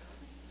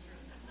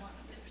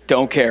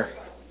 Don't care.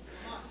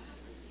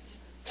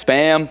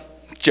 Spam,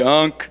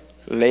 junk,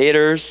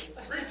 laters,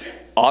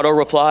 auto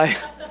reply.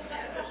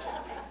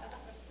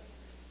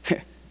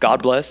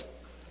 God bless.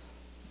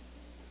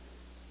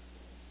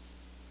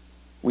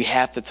 We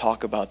have to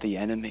talk about the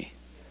enemy.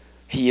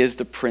 He is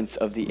the prince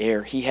of the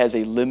air. He has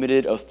a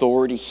limited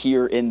authority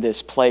here in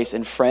this place.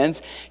 And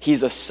friends,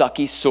 he's a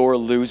sucky, sore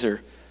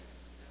loser.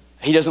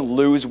 He doesn't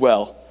lose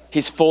well.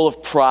 He's full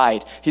of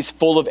pride. He's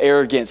full of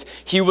arrogance.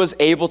 He was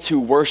able to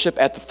worship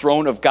at the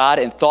throne of God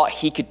and thought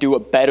he could do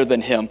it better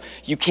than him.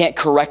 You can't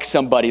correct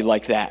somebody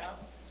like that.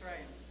 That's right.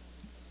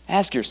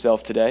 Ask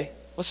yourself today.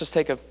 Let's just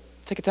take a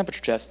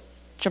temperature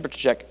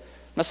check. I'm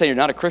not saying you're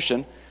not a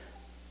Christian.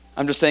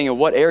 I'm just saying, in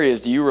what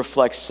areas do you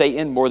reflect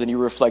Satan more than you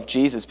reflect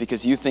Jesus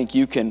because you think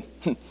you can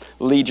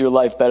lead your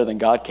life better than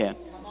God can?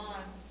 Come on.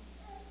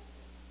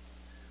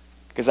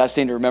 Because I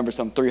seem to remember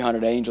some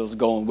 300 angels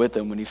going with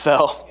him when he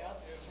fell.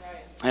 Yep, that's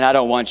right. And I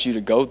don't want you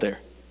to go there.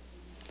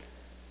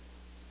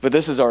 But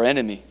this is our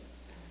enemy.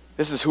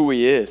 This is who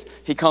he is.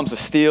 He comes to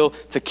steal,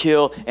 to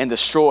kill, and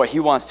destroy.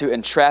 He wants to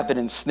entrap and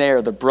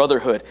ensnare the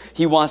brotherhood.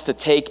 He wants to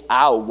take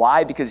out.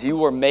 Why? Because you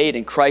were made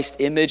in Christ's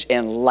image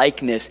and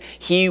likeness.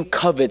 He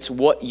covets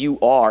what you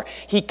are.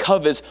 He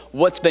covets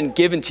what's been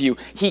given to you.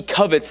 He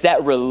covets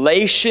that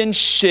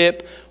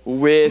relationship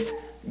with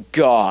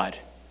God.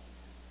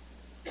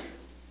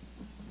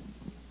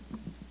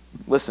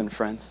 Listen,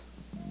 friends.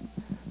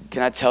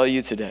 Can I tell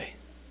you today?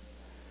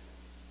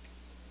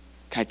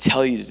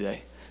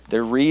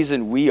 The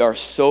reason we are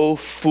so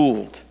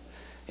fooled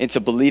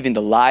into believing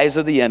the lies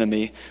of the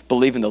enemy,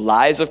 believing the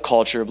lies of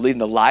culture, believing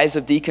the lies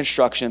of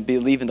deconstruction,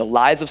 believing the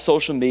lies of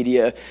social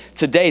media.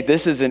 Today,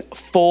 this is a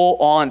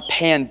full-on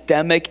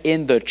pandemic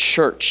in the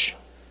church.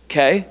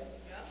 Okay?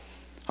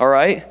 All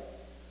right?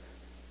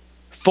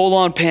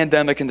 Full-on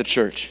pandemic in the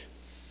church.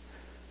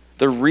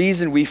 The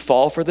reason we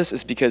fall for this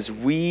is because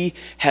we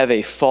have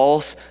a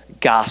false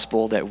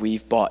gospel that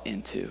we've bought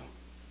into.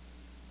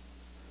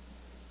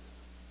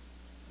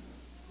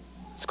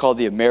 It's called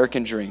the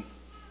American dream,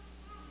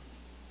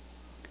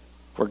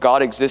 where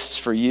God exists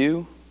for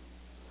you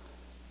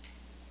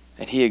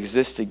and he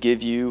exists to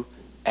give you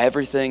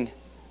everything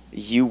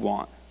you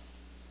want.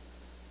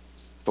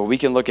 But we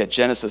can look at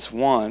Genesis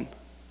 1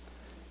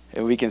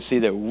 and we can see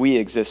that we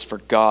exist for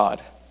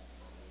God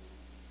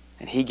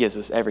and he gives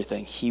us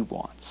everything he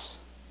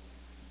wants.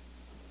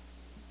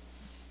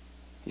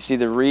 You see,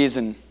 the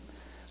reason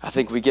I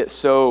think we get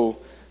so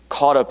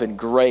caught up in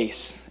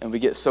grace and we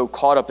get so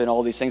caught up in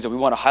all these things that we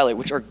want to highlight,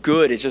 which are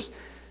good. It's just,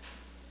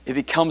 it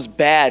becomes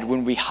bad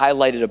when we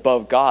highlight it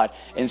above God.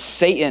 And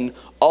Satan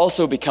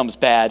also becomes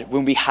bad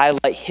when we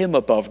highlight him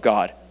above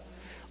God.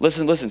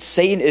 Listen,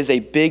 Satan is a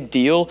big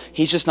deal.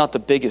 He's just not the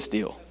biggest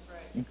deal.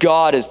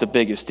 God is the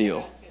biggest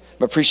deal.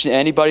 I'm preaching to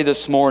anybody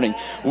this morning.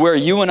 Where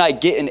you and I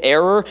get in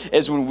error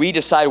is when we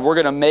decide we're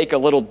going to make a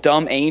little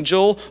dumb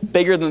angel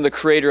bigger than the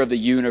creator of the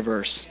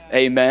universe.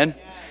 Amen?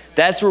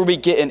 That's where we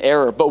get in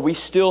error, but we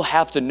still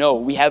have to know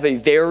we have a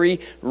very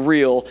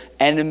real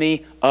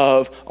enemy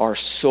of our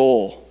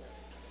soul.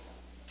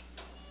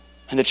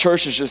 And the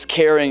church is just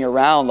carrying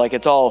around like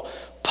it's all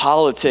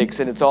politics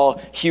and it's all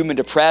human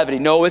depravity.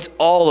 No, it's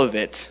all of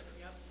it.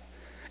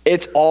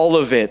 It's all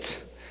of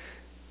it.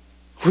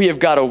 We have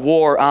got a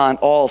war on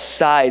all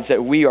sides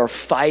that we are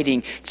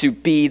fighting to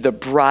be the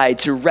bride,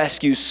 to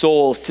rescue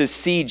souls, to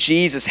see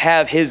Jesus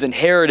have his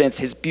inheritance,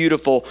 his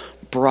beautiful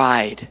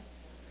bride.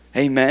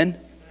 Amen?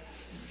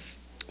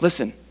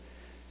 Listen,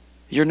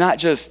 you're not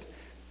just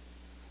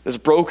this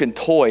broken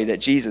toy that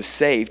Jesus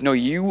saved. No,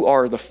 you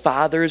are the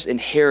Father's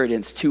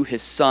inheritance to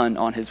his Son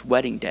on his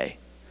wedding day.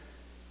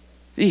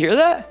 Do you hear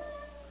that?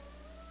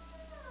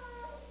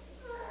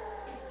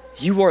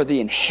 You are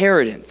the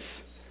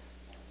inheritance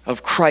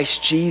of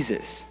Christ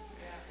Jesus.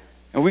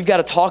 And we've got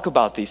to talk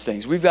about these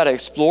things. We've got to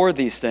explore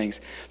these things.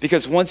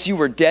 Because once you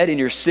were dead in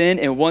your sin,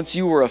 and once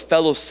you were a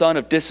fellow son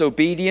of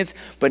disobedience,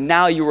 but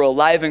now you are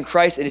alive in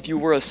Christ, and if you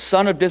were a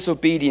son of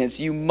disobedience,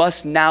 you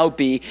must now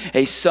be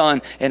a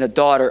son and a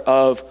daughter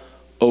of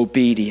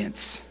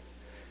obedience.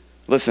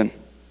 Listen,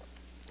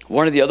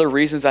 one of the other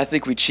reasons I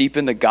think we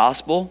cheapen the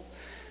gospel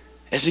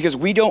is because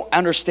we don't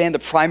understand the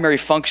primary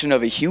function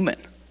of a human.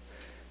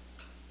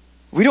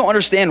 We don't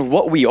understand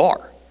what we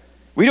are.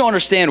 We don't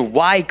understand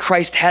why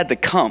Christ had to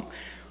come.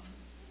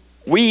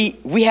 We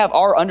have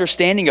our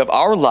understanding of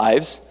our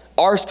lives,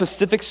 our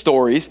specific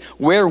stories,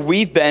 where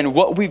we've been,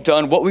 what we've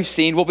done, what we've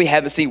seen, what we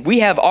haven't seen. We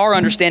have our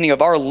understanding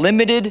of our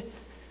limited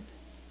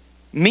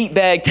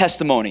meatbag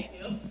testimony.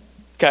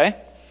 Okay?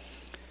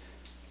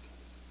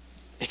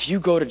 If you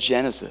go to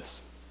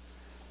Genesis,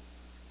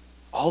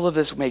 all of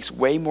this makes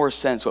way more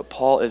sense what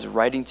Paul is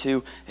writing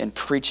to and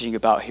preaching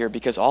about here,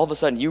 because all of a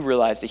sudden you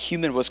realize the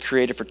human was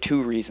created for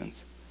two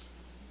reasons.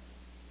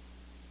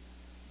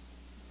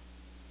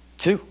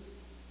 Two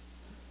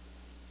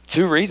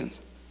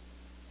reasons.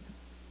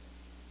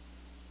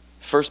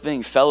 First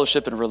being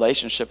fellowship and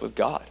relationship with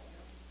God.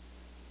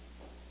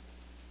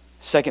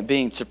 Second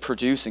being to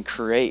produce and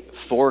create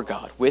for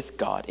God, with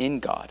God,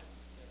 in God.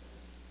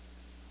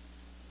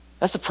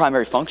 That's the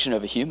primary function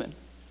of a human.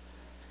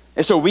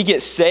 And so we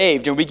get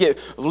saved and we get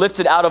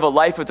lifted out of a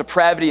life of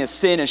depravity and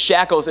sin and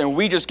shackles, and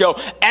we just go,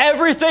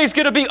 everything's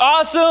going to be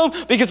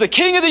awesome because the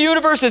King of the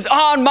universe is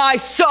on my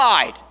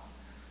side.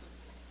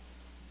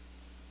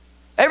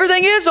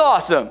 Everything is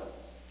awesome.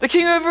 The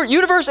King of the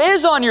universe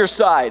is on your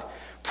side.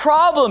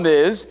 Problem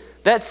is,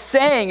 that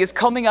saying is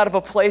coming out of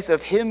a place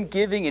of him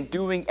giving and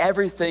doing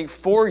everything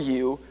for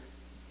you,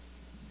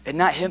 and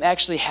not him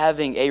actually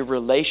having a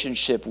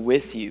relationship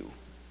with you.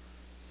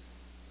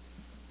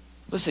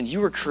 Listen, you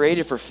were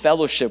created for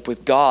fellowship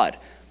with God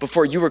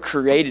before you were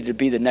created to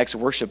be the next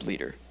worship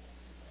leader.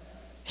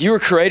 You were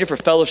created for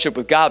fellowship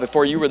with God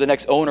before you were the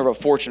next owner of a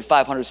Fortune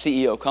 500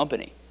 CEO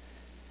company.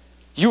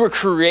 You were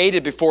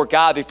created before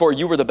God before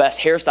you were the best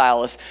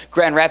hairstylist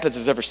Grand Rapids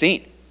has ever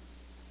seen.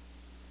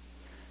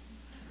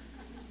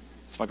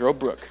 It's my girl,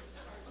 Brooke.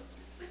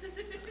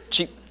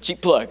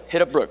 Cheap plug.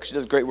 Hit up Brooke. She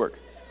does great work.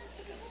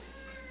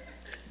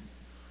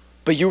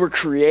 But you were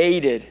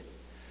created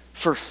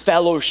for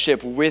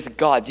fellowship with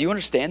God. Do you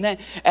understand that?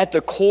 At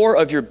the core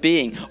of your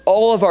being,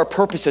 all of our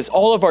purposes,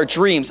 all of our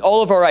dreams,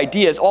 all of our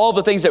ideas, all of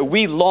the things that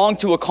we long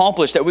to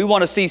accomplish, that we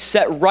want to see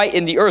set right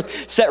in the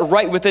earth, set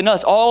right within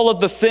us, all of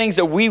the things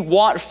that we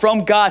want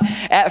from God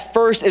at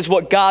first is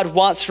what God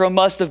wants from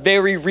us. The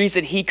very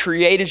reason he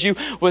created you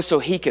was so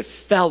he could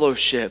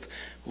fellowship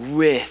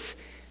with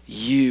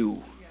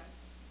you.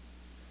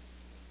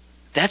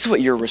 That's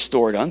what you're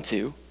restored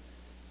unto.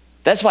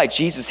 That's why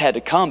Jesus had to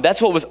come.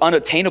 That's what was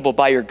unattainable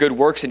by your good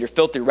works and your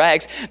filthy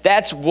rags.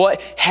 That's what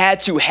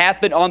had to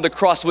happen on the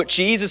cross. What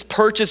Jesus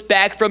purchased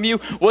back from you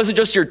wasn't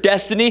just your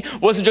destiny,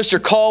 wasn't just your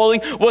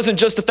calling, wasn't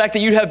just the fact that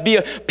you'd be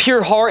a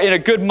pure heart and a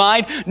good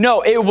mind.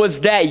 No, it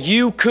was that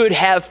you could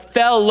have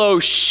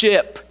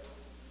fellowship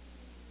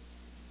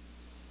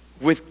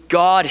with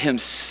God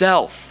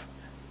himself.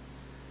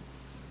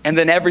 And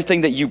then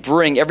everything that you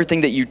bring,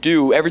 everything that you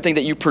do, everything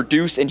that you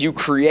produce and you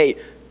create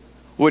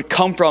would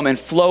come from and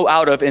flow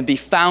out of and be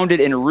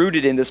founded and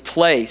rooted in this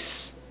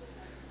place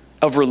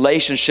of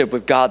relationship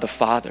with God the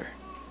Father.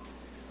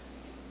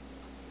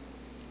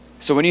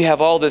 So when you have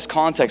all this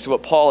context of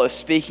what Paul is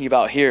speaking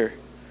about here,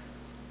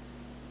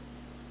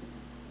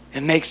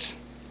 it makes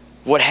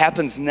what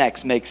happens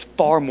next makes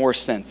far more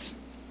sense.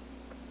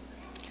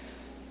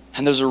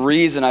 And there's a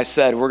reason I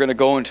said we're going to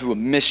go into a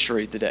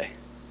mystery today.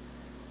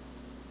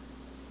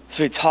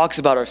 So he talks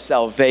about our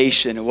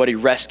salvation and what he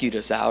rescued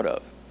us out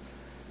of.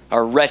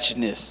 Our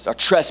wretchedness, our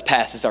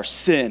trespasses, our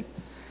sin.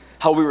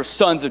 How we were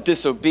sons of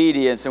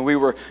disobedience and we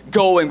were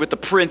going with the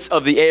prince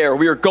of the air.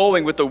 We were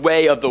going with the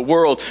way of the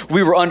world.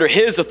 We were under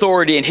his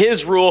authority and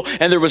his rule,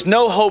 and there was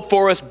no hope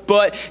for us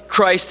but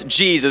Christ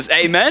Jesus.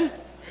 Amen? Amen.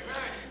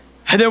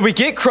 And then we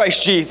get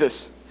Christ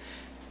Jesus.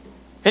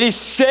 And he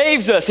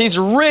saves us. He's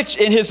rich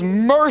in his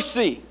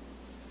mercy.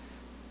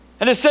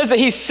 And it says that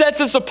he sets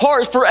us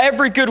apart for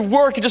every good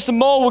work. In just a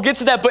moment, we'll get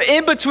to that. But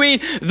in between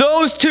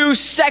those two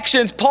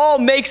sections, Paul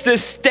makes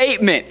this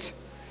statement.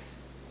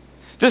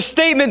 This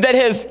statement that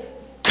has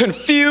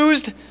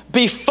confused,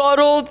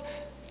 befuddled.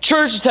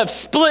 Churches have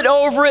split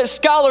over it.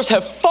 Scholars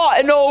have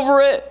fought over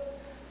it.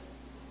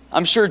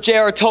 I'm sure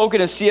J.R.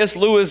 Tolkien and C.S.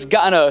 Lewis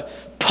got in a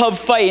pub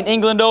fight in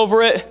England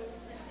over it.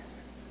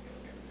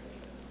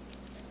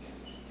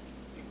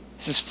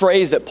 It's this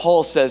phrase that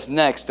Paul says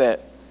next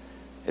that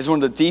is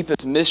one of the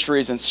deepest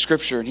mysteries in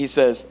Scripture. And he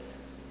says,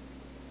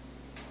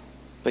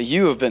 but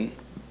you have been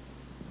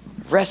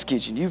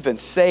rescued and you've been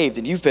saved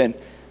and you've been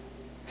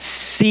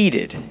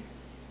seated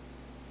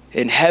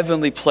in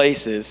heavenly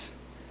places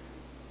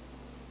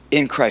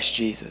in Christ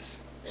Jesus.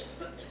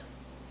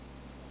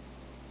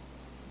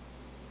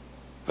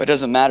 But it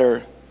doesn't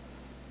matter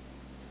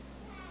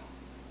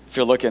if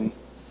you're looking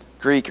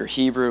Greek or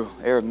Hebrew,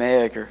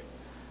 Aramaic, or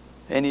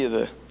any of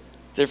the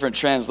different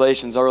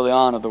translations early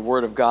on of the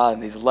Word of God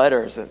and these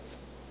letters.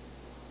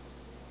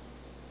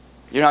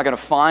 You're not going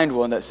to find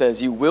one that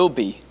says you will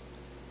be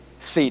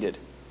seated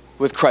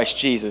with Christ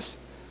Jesus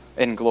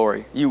in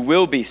glory. You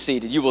will be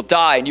seated. You will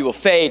die and you will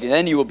fade, and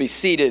then you will be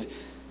seated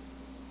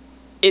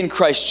in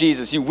Christ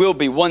Jesus. You will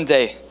be one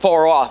day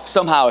far off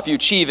somehow if you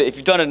achieve it, if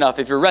you've done enough,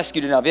 if you're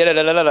rescued enough.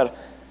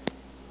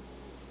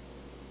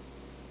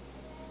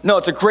 No,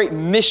 it's a great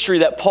mystery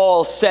that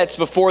Paul sets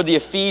before the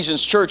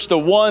Ephesians church. The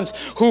ones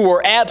who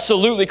were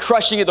absolutely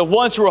crushing it, the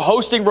ones who are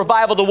hosting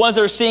revival, the ones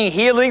that are seeing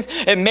healings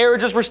and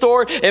marriages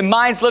restored and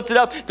minds lifted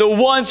up, the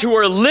ones who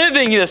are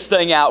living this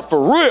thing out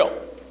for real.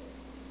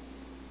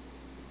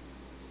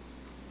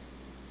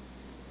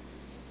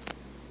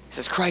 He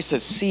says Christ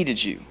has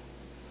seated you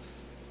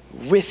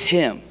with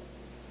him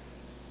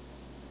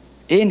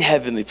in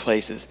heavenly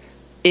places,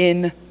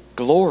 in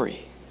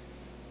glory.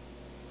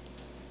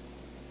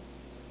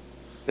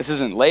 This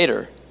isn't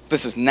later.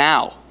 This is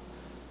now.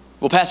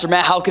 Well, Pastor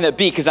Matt, how can that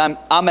be? Because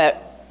I'm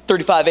at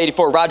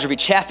 3584 Roger B.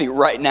 Chaffee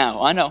right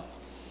now. I know.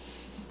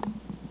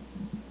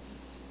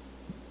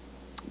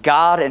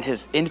 God and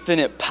his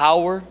infinite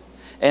power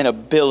and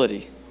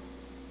ability,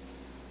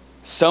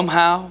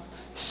 somehow,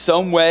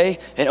 some way,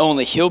 and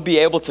only he'll be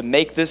able to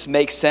make this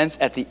make sense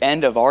at the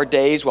end of our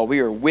days while we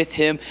are with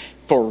him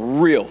for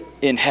real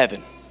in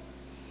heaven.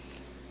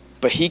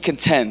 But he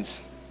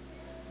contends.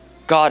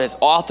 God has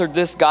authored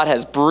this, God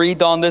has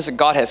breathed on this, and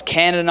God has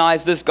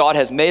canonized this. God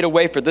has made a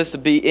way for this to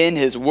be in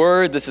his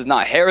word. This is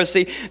not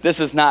heresy. This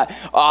is not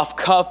off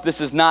cuff. This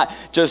is not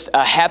just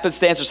a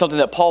happenstance or something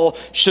that Paul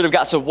should have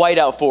got some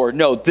whiteout for.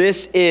 No,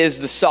 this is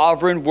the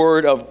sovereign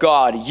word of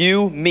God.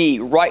 You, me,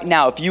 right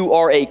now, if you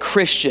are a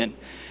Christian,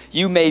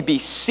 you may be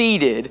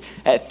seated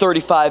at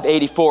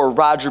 3584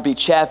 Roger B.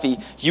 Chaffee.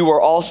 You are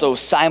also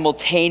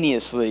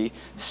simultaneously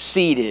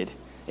seated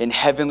in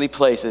heavenly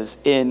places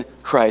in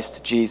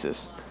Christ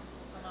Jesus.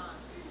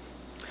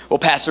 Well,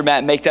 Pastor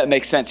Matt, make that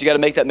make sense. You got to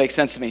make that make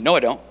sense to me. No, I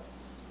don't.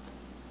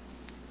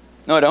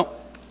 No, I don't.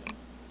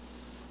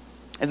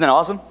 Isn't that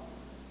awesome?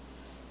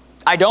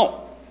 I don't.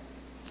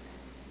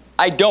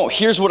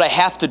 Here's what I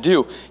have to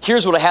do.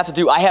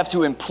 I have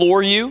to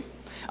implore you.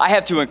 I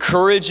have to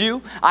encourage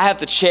you. I have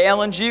to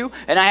challenge you.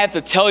 And I have to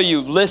tell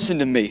you, listen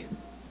to me.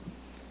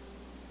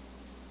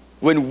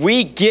 When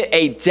we get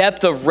a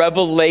depth of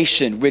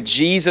revelation with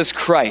Jesus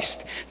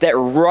Christ, that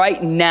right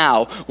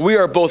now we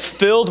are both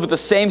filled with the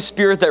same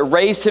Spirit that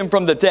raised him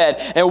from the dead,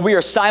 and we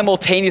are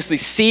simultaneously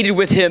seated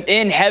with him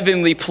in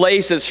heavenly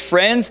places,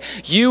 friends,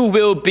 you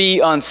will be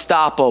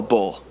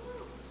unstoppable.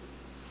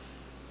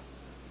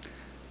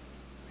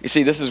 You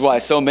see, this is why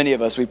so many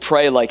of us, we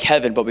pray like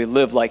heaven, but we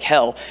live like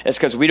hell. It's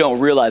because we don't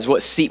realize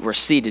what seat we're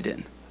seated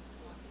in.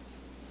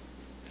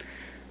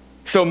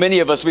 So many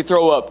of us, we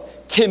throw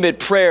up timid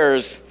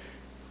prayers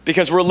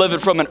because we're living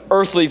from an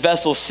earthly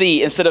vessel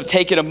seat instead of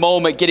taking a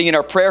moment, getting in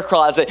our prayer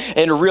closet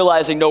and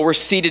realizing, no, we're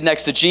seated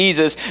next to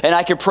Jesus, and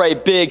I can pray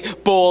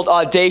big, bold,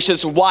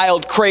 audacious,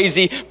 wild,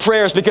 crazy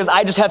prayers because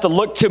I just have to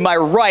look to my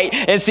right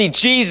and see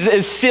Jesus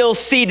is still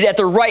seated at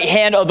the right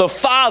hand of the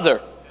Father.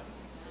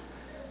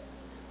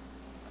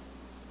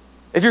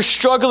 If you're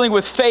struggling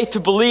with faith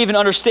to believe and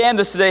understand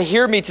this today,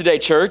 hear me today,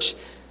 church.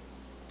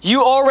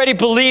 You already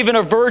believe in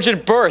a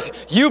virgin birth.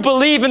 You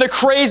believe in the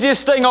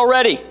craziest thing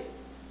already.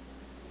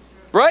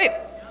 Right?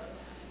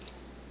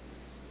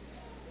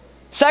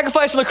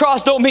 Sacrifice on the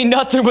cross don't mean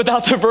nothing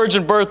without the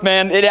virgin birth,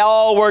 man. It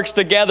all works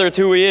together. It's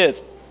who he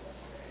is.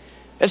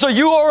 And so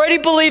you already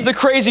believe the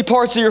crazy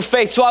parts of your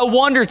faith. So I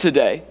wonder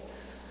today,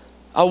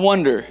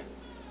 do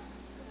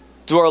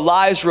our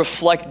lives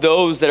reflect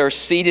those that are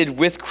seated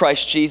with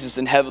Christ Jesus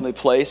in heavenly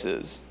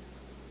places?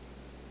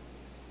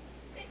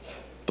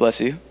 Bless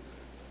you.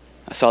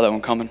 I saw that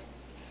one coming.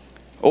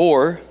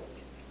 Or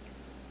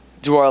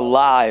do our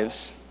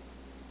lives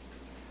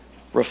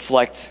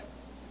reflect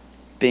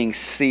being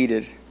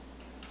seated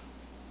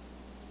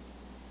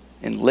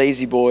in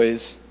lazy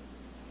boys,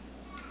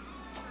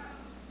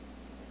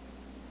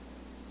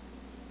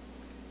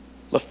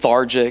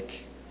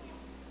 lethargic,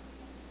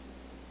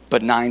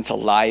 benign to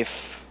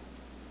life,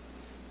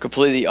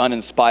 completely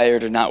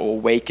uninspired and not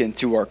awakened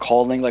to our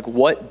calling? Like,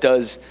 what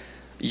does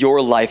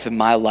your life and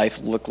my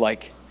life look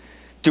like?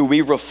 Do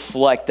we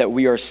reflect that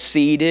we are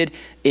seated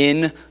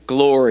in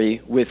glory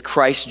with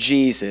Christ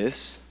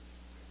Jesus?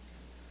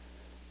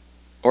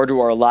 Or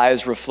do our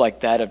lives reflect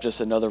that of just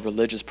another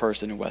religious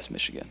person in West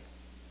Michigan?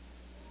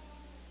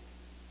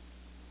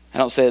 I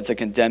don't say it to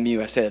condemn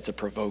you. I say it to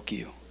provoke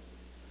you.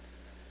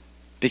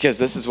 Because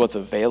this is what's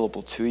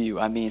available to you.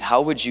 I mean,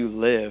 how would you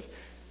live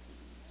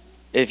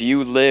if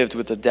you lived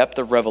with the depth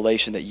of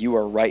revelation that you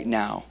are right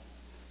now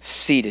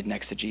seated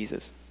next to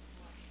Jesus?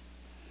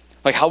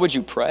 Like, how would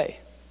you pray?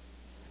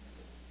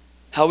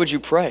 How would you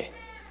pray?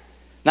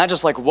 Not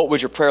just like what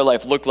would your prayer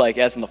life look like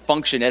as in the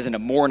function, as in a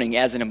morning,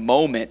 as in a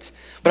moment.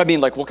 But I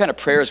mean, like, what kind of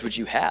prayers would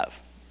you have?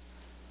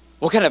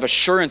 What kind of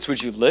assurance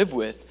would you live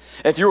with?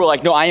 If you were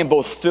like, no, I am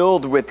both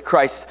filled with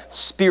Christ's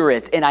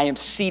Spirit and I am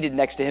seated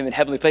next to him in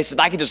heavenly places. If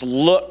I could just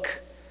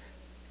look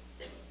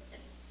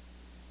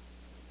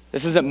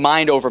This isn't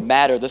mind over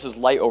matter. This is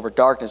light over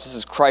darkness. This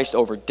is Christ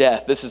over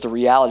death. This is the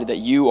reality that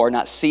you are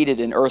not seated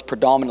in earth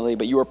predominantly,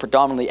 but you are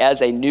predominantly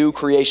as a new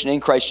creation in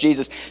Christ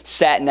Jesus,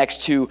 sat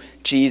next to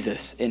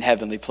Jesus in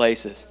heavenly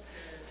places.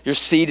 You're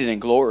seated in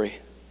glory.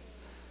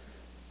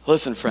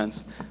 Listen,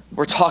 friends,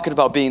 we're talking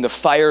about being the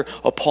fire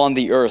upon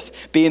the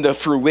earth, being the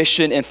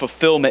fruition and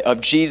fulfillment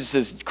of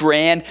Jesus'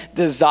 grand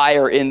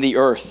desire in the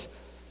earth.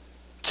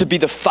 To be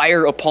the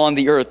fire upon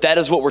the earth. That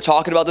is what we're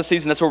talking about this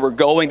season. That's where we're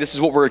going. This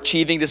is what we're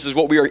achieving. This is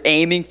what we are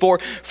aiming for.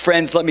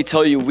 Friends, let me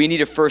tell you, we need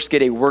to first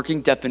get a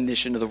working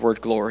definition of the word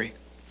glory.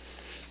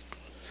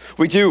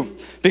 We do.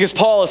 Because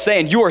Paul is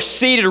saying, you are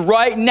seated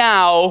right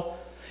now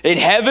in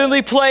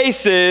heavenly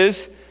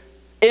places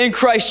in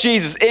Christ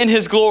Jesus, in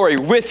his glory,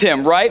 with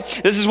him, right?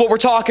 This is what we're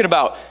talking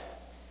about.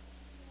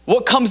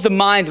 What comes to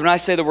mind when I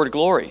say the word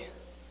glory?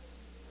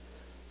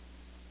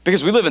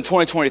 Because we live in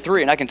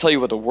 2023, and I can tell you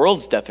what the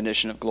world's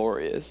definition of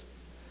glory is.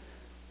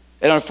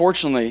 And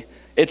unfortunately,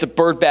 it's a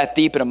bird bath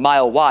deep and a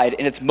mile wide,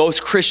 and it's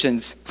most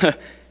Christians'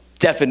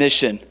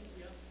 definition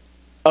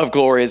of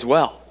glory as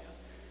well.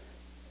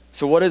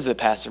 So what is it,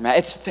 Pastor Matt?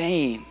 It's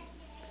fame,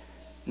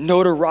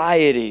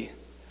 notoriety,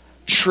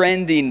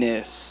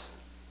 trendiness,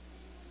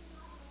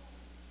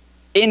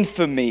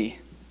 infamy,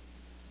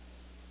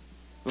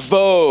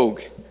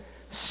 vogue,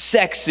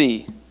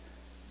 sexy,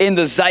 in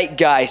the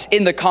zeitgeist,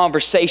 in the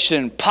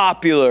conversation,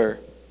 popular.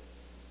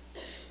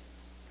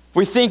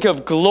 We think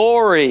of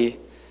glory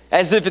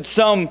as if it's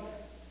some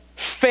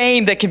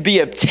fame that can be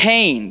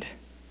obtained.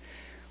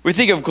 We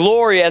think of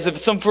glory as if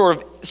it's some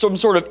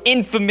sort of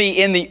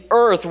infamy in the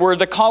earth where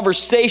the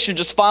conversation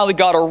just finally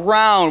got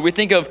around. We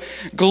think of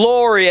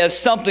glory as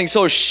something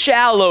so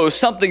shallow,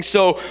 something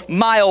so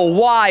mile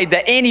wide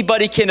that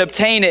anybody can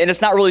obtain it, and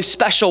it's not really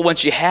special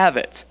once you have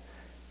it.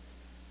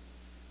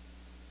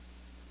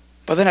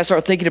 But then I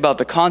start thinking about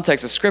the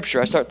context of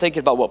Scripture. I start thinking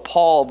about what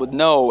Paul would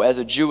know as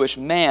a Jewish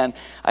man.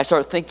 I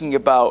start thinking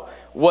about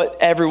what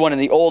everyone in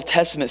the Old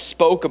Testament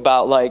spoke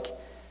about. Like,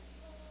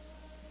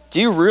 do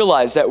you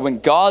realize that when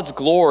God's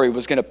glory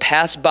was going to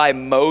pass by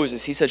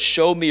Moses, he said,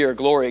 show me your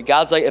glory.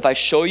 God's like, if I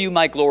show you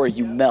my glory,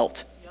 you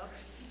melt.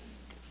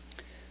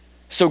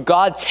 So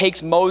God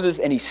takes Moses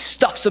and he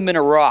stuffs him in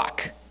a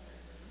rock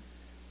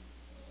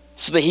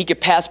so that he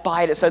could pass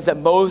by it. It says that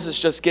Moses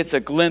just gets a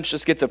glimpse,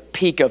 just gets a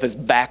peek of his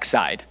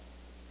backside.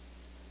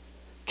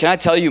 Can I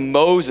tell you,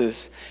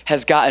 Moses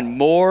has gotten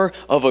more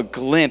of a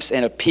glimpse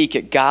and a peek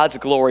at God's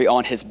glory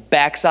on his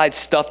backside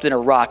stuffed in a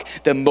rock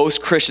than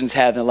most Christians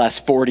have in the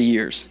last 40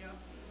 years. Yep,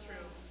 that's true.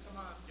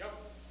 Come on. Yep.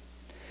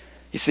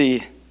 You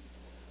see,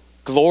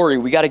 glory,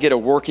 we got to get a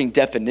working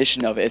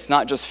definition of it. It's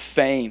not just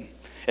fame.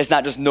 It's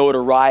not just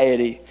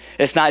notoriety.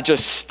 It's not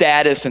just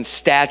status and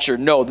stature.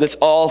 No, this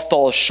all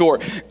falls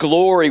short.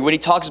 Glory, when he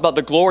talks about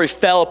the glory,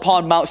 fell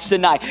upon Mount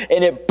Sinai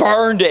and it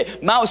burned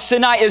it. Mount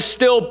Sinai is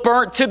still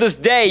burnt to this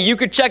day. You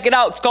could check it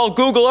out. It's called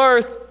Google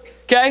Earth.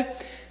 Okay?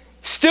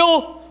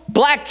 Still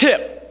black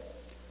tip.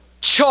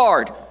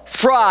 Charred,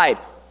 fried,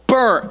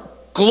 burnt.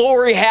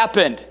 Glory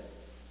happened.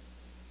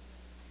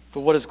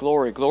 But what is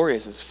glory? Glory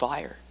is his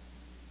fire.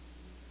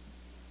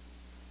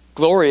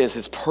 Glory is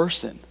his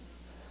person.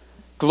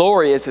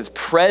 Glory is his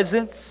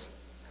presence.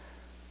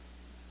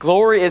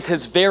 Glory is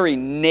his very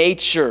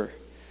nature.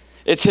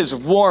 It's his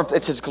warmth,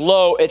 it's his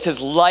glow, it's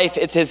his life,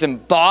 it's his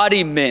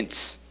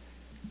embodiment.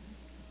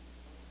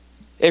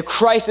 If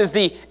Christ is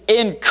the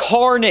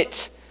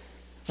incarnate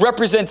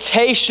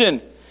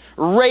representation,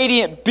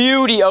 radiant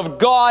beauty of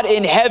God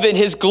in heaven,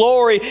 his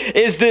glory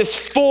is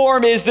this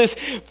form,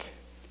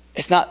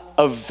 it's not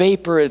a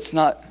vapor, it's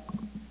not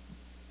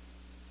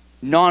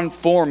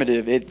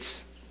non-formative,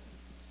 it's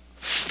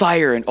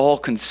fire and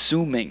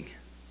all-consuming.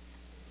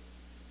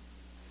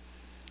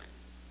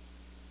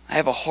 I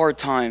have a hard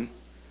time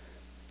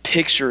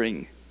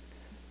picturing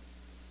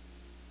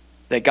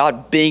that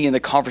God being in the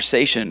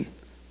conversation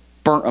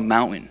burnt a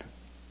mountain.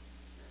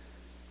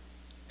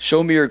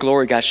 Show me your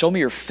glory, God. Show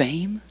me your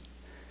fame.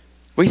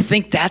 We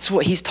think that's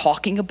what he's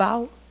talking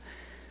about.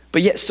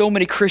 But yet so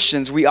many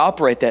Christians, we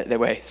operate that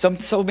way.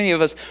 So many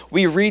of us,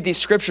 we read these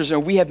scriptures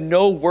and we have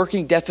no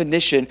working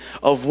definition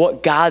of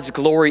what God's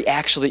glory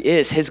actually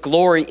is. His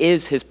glory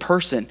is his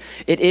person.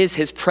 It is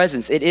his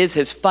presence. It is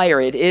his fire.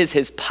 It is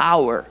his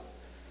power.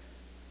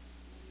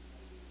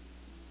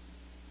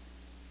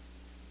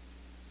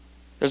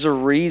 There's a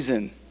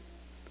reason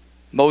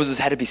Moses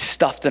had to be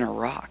stuffed in a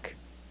rock.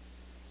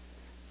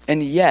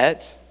 And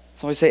yet,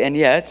 somebody say, and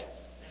yet,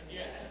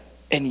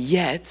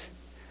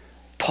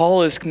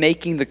 Paul is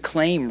making the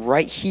claim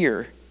right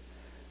here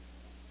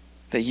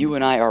that you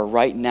and I are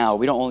right now.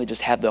 We don't only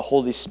just have the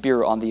Holy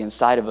Spirit on the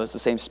inside of us, the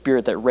same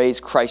Spirit that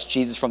raised Christ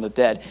Jesus from the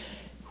dead.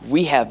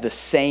 We have the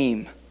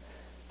same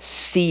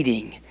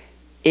seating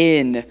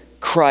in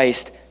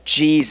Christ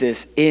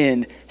Jesus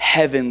in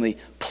heavenly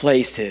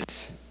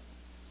places.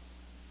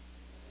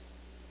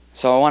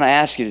 So I want to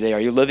ask you today,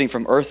 are you living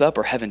from earth up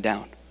or heaven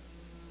down?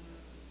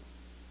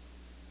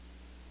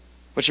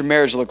 What's your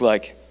marriage look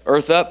like?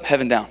 Earth up,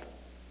 heaven down.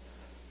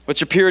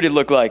 What's your purity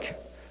look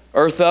like?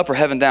 Earth up or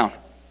heaven down?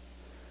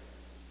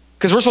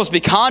 Because we're supposed to be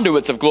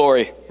conduits of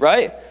glory,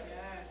 right?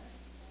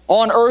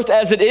 On earth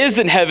as it is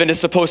in heaven is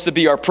supposed to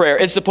be our prayer.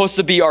 It's supposed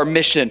to be our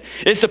mission.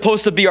 It's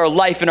supposed to be our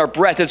life and our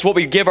breath. It's what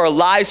we give our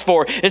lives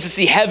for, is to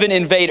see heaven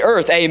invade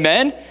earth.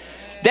 Amen?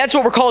 That's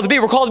what we're called to be.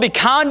 We're called to be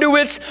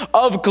conduits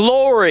of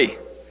glory.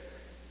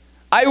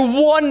 I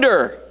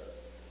wonder,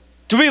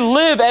 do we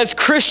live as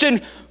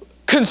Christian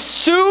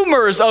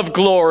consumers of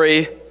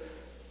glory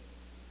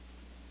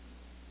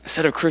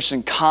instead of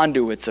Christian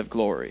conduits of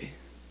glory?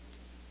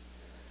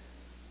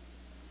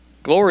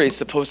 Glory is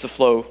supposed to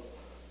flow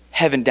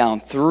heaven down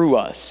through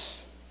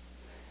us.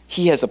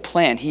 He has a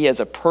plan. He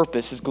has a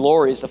purpose. His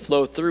glory is to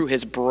flow through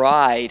his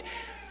bride.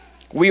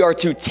 We are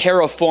to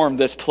terraform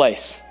this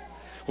place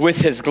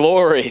with his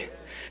glory.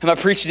 Am I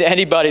preaching to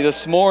anybody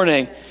this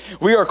morning?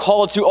 We are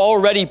called to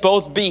already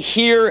both be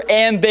here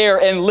and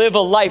there and live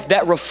a life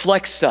that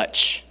reflects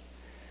such.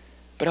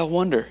 But I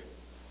wonder,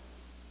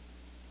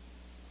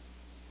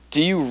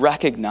 do you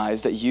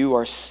recognize that you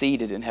are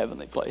seated in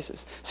heavenly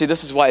places? See,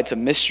 this is why it's a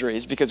mystery,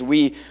 is because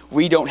we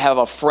don't have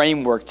a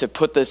framework to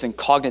put this in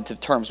cognitive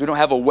terms. We don't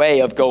have a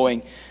way of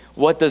going,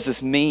 what does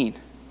this mean?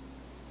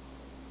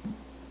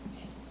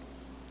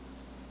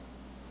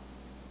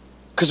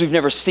 Because we've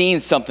never seen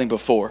something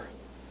before.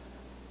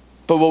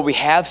 But what we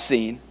have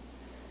seen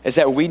is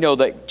that we know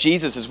that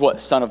Jesus is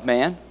what? Son of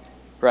man,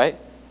 right?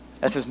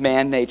 That's his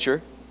man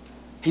nature.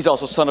 He's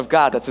also Son of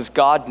God. That's his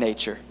God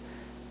nature.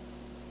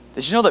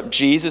 Did you know that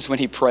Jesus, when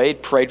he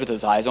prayed with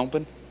his eyes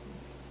open?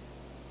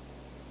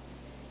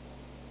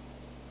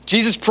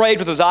 Jesus prayed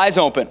with his eyes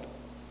open.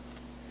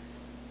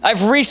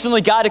 I've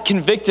recently got it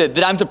convicted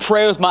that I'm to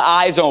pray with my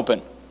eyes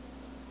open.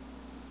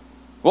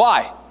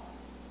 Why?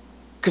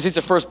 Because he's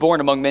the firstborn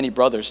among many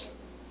brothers.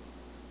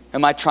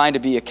 Am I trying to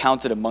be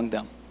accounted among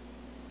them?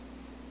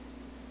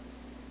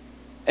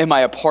 Am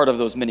I a part of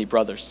those many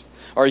brothers?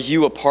 Are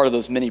you a part of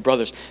those many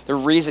brothers? The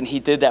reason he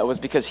did that was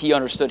because he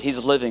understood he's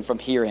living from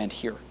here and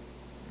here.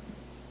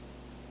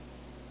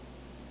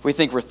 We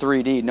think we're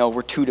 3D. No,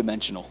 we're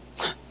two-dimensional.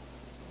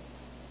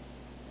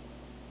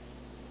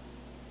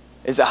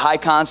 Is it high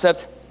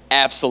concept?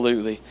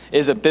 Absolutely.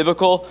 Is it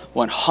biblical?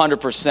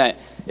 100%.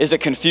 Is it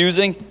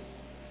confusing?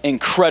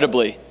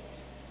 Incredibly.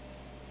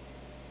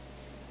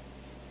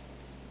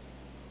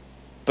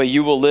 But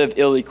you will live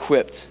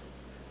ill-equipped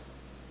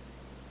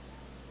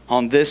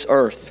on this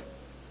earth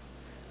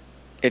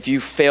if you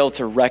fail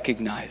to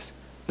recognize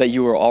that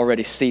you are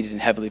already seated in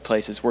heavenly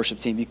places. Worship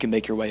team, you can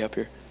make your way up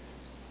here.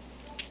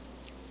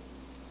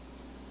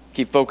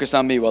 Keep focused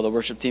on me while the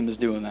worship team is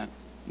doing that.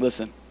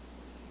 Listen.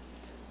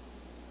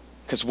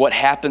 Because what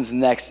happens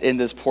next in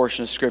this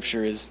portion of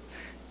Scripture is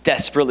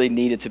desperately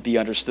needed to be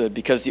understood.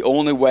 Because the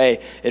only way,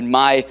 in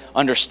my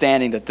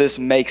understanding, that this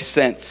makes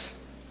sense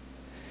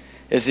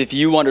is if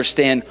you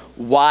understand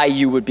why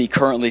you would be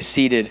currently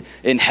seated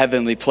in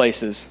heavenly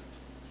places.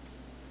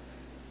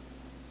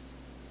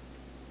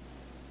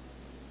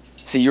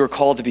 See, you're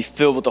called to be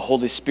filled with the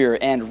Holy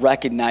Spirit and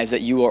recognize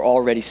that you are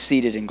already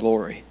seated in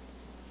glory.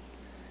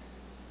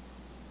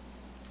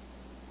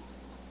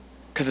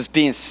 Because it's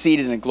being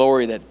seated in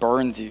glory that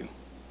burns you.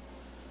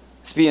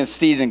 It's being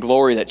seated in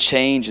glory that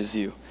changes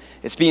you.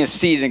 It's being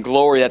seated in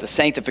glory that the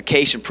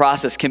sanctification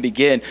process can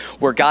begin,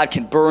 where God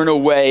can burn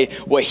away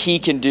what he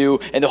can do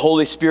and the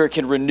Holy Spirit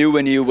can renew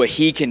in you what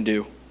he can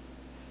do.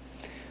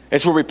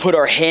 It's where we put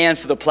our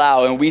hands to the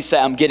plow and we say,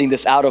 I'm getting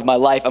this out of my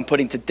life. I'm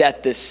putting to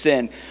death this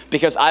sin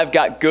because I've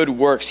got good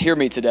works. Hear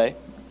me today.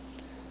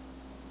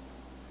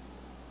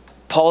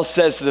 Paul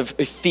says to the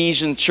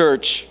Ephesian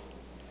church,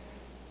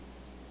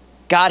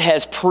 God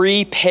has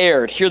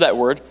prepared, hear that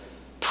word,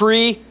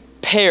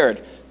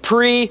 prepared.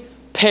 He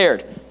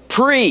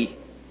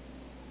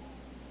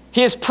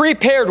has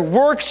prepared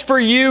works for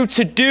you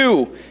to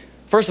do.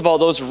 First of all,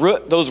 those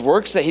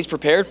works that he's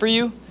prepared for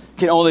you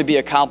can only be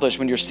accomplished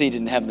when you're seated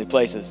in heavenly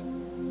places.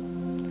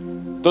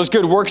 Those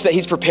good works that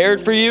he's prepared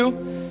for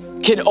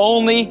you can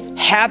only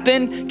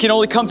happen, can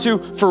only come to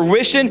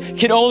fruition,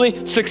 can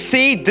only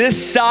succeed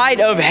this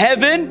side of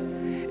heaven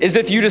is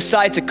if you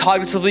decide to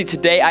cognitively,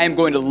 today I am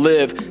going to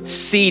live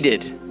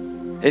seated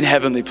in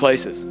heavenly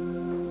places.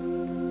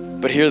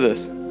 But hear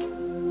this.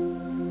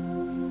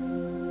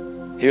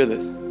 Hear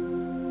this.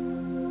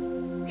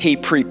 He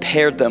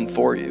prepared them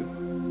for you.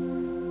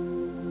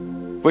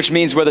 Which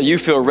means whether you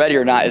feel ready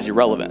or not is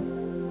irrelevant.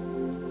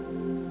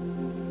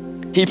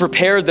 He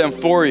prepared them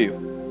for you.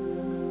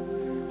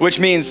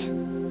 Which means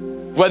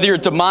whether your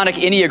demonic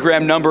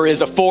Enneagram number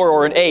is a 4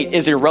 or an 8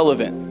 is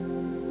irrelevant.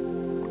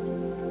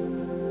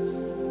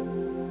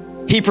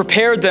 He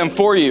prepared them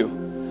for you.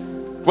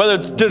 Whether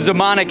the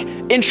demonic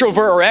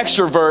introvert or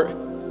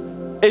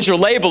extrovert is your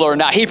label or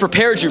not, he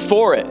prepared you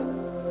for it.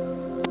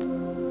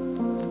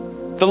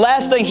 The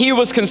last thing he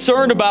was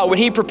concerned about when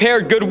he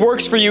prepared good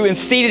works for you and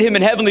seated him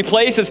in heavenly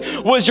places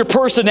was your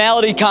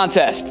personality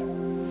contest.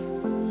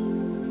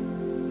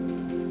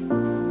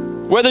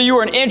 Whether you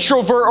are an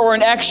introvert or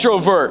an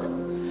extrovert.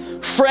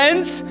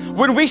 Friends,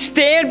 when we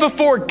stand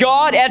before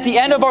God at the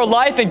end of our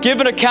life and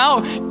give an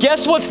account,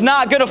 guess what's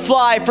not going to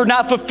fly for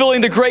not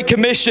fulfilling the Great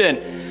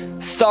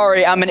Commission?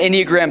 Sorry, I'm an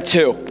Enneagram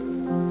 2.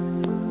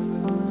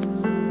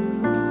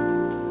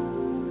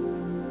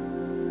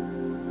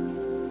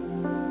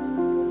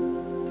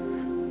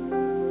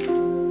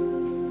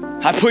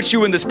 I put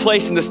you in this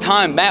place in this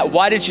time. Matt,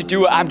 why did you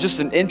do it? I'm just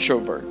an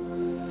introvert.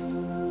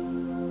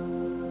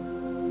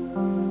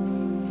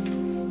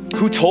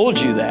 Who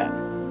told you that?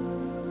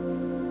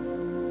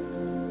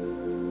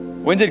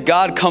 When did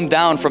God come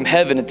down from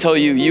heaven and tell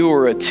you you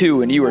were a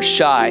 2 and you were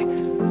shy?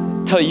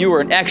 Tell you you were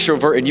an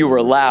extrovert and you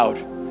were loud?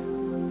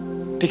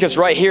 Because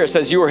right here it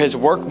says you are his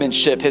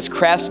workmanship, his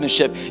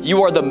craftsmanship.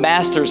 You are the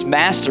master's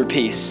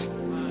masterpiece.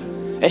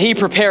 And he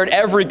prepared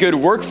every good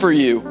work for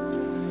you.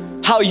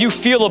 How you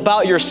feel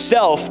about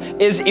yourself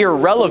is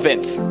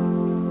irrelevant.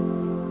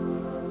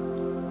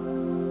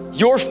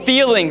 Your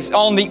feelings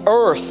on the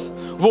earth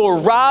will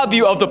rob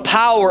you of the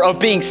power of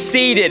being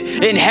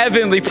seated in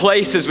heavenly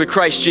places with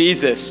Christ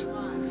Jesus.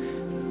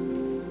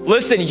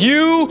 Listen,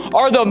 you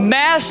are the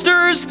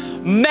master's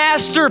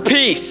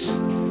masterpiece.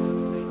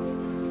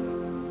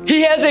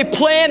 He has a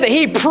plan that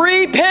he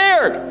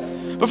prepared.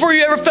 Before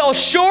you ever fell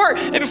short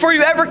and before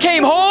you ever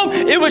came home,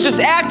 it was just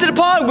acted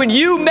upon when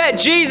you met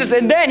Jesus.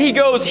 And then he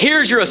goes,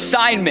 here's your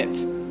assignment.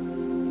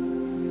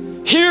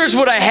 Here's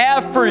what I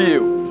have for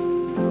you.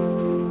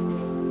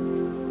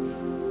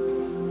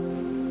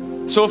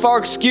 So if our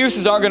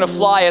excuses aren't going to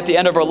fly at the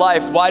end of our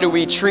life, why do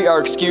we treat our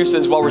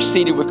excuses while we're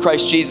seated with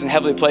Christ Jesus in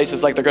heavenly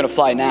places like they're going to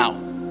fly now?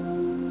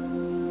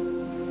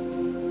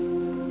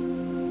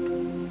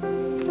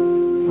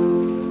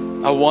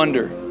 I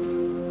wonder.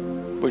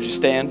 Would you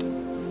stand?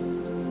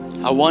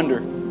 I wonder.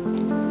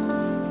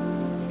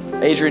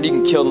 Adrian, you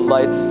can kill the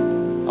lights.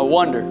 I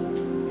wonder.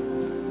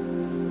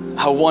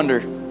 I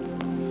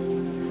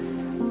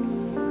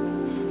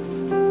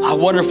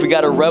wonder if we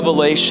got a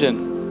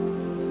revelation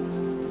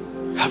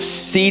of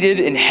seated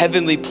in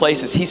heavenly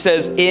places. He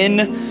says,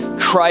 in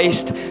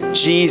Christ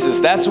Jesus.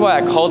 That's why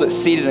I called it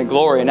seated in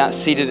glory and not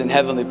seated in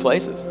heavenly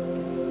places.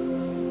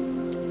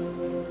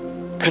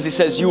 Because he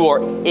says, you are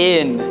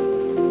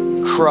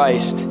in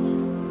Christ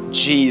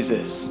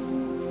Jesus.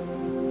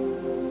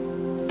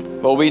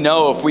 Well, we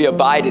know if we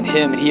abide in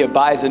him and he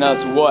abides in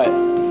us, what?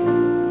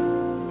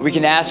 We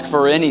can ask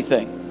for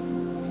anything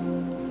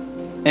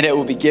and it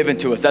will be given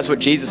to us. That's what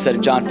Jesus said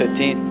in John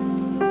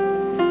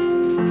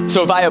 15.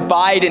 So if I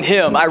abide in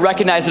him, I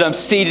recognize that I'm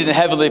seated in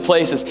heavenly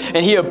places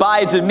and he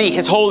abides in me.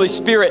 His Holy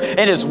Spirit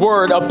and his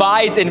word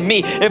abides in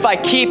me. If I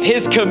keep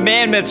his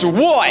commandments,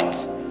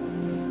 what?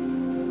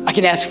 I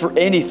can ask for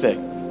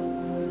anything.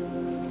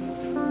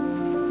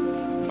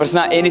 But it's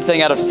not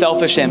anything out of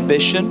selfish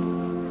ambition.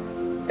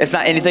 It's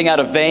not anything out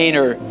of vain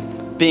or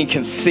being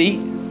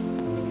conceit.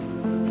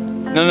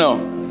 No.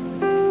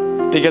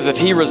 Because if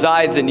he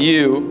resides in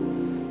you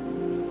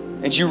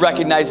and you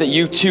recognize that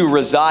you too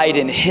reside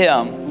in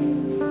him,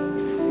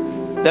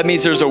 that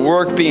means there's a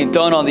work being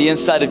done on the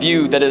inside of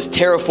you that is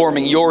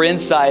terraforming your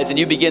insides and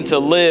you begin to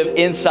live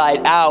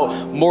inside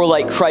out more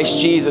like Christ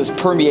Jesus,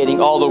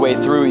 permeating all the way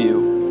through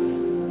you.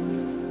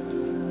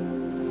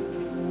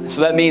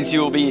 So that means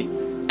you will be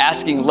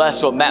asking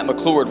less what Matt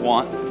McClure would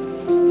want.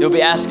 You'll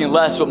be asking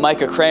less what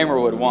Micah Kramer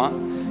would want.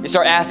 You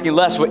start asking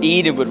less what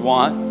Eden would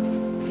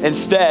want.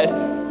 Instead,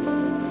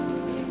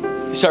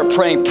 you start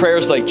praying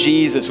prayers like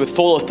Jesus with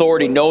full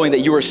authority, knowing that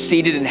you are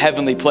seated in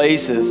heavenly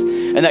places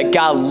and that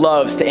God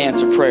loves to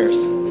answer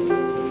prayers.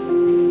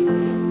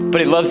 But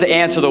he loves to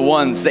answer the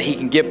ones that he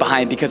can get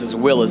behind because his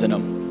will is in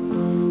them.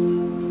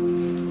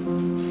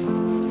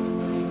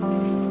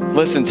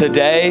 Listen,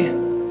 today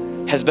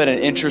has been an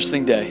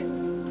interesting day.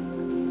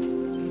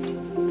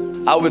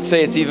 I would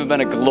say it's even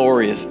been a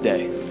glorious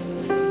day.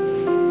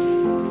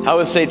 I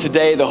would say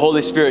today the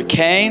Holy Spirit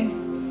came,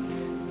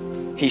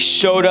 he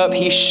showed up,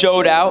 he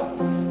showed out,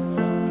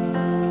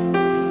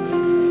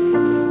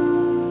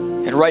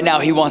 and right now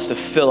he wants to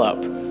fill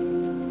up.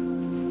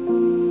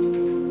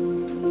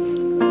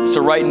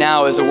 So right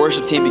now as the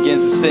worship team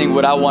begins to sing,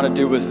 what I want to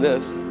do is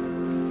this.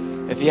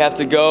 If you have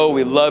to go,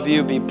 we love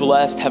you, be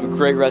blessed, have a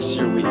great rest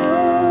of your week.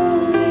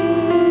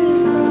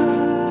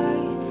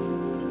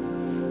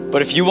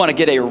 But if you want to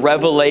get a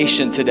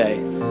revelation today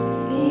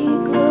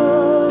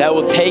that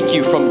will take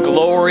you from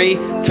glory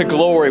to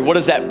glory, what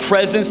is that?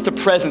 Presence to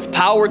presence,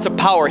 power to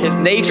power, his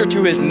nature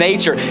to his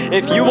nature.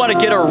 If you want to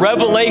get a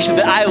revelation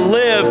that I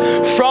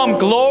live from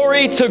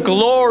glory to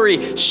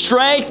glory,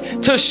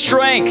 strength to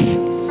strength,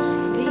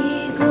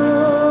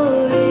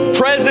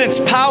 presence,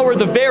 power,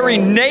 the very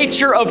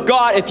nature of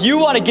God, if you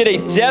want to get a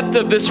depth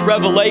of this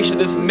revelation,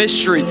 this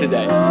mystery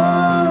today,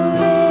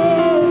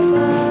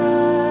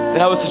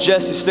 then I would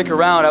suggest you stick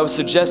around. I would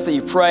suggest that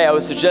you pray. I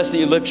would suggest that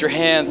you lift your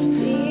hands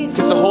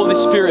because the Holy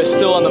Spirit is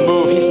still on the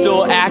move. He's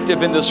still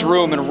active in this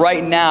room. And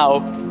right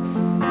now,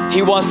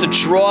 he wants to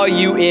draw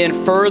you in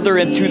further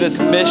into this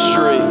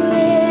mystery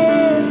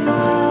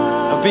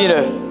of being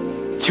a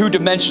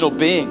two-dimensional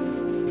being.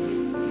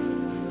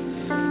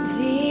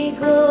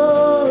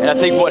 And I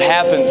think what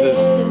happens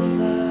is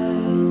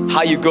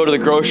how you go to the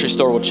grocery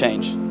store will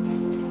change.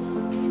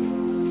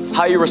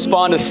 How you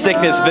respond to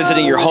sickness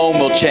visiting your home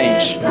will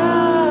change.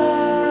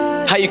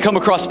 How you come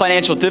across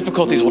financial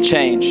difficulties will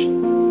change.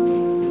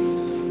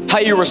 How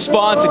you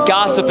respond to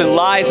gossip and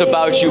lies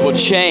about you will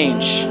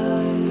change.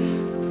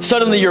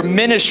 Suddenly your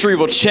ministry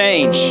will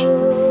change.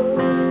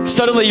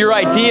 Suddenly your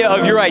idea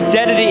of your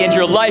identity and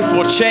your life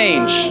will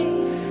change.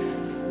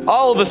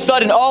 All of a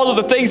sudden, all of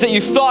the things that you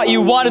thought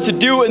you wanted to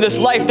do in this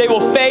life, they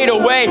will fade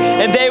away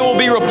and they will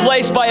be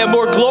replaced by a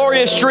more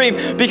glorious dream,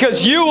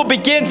 because you will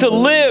begin to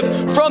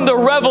live from the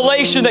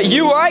revelation that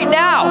you right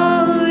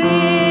now,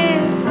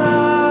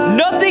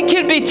 nothing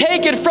can be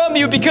taken from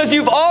you because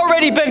you've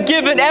already been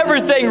given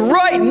everything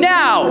right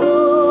now.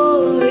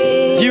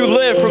 You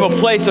live from a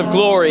place of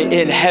glory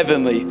in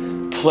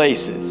heavenly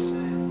places.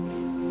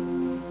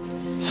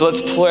 So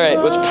let's pray,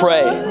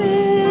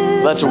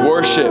 let's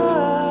worship.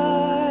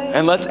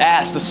 And let's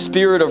ask the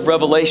Spirit of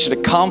revelation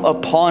to come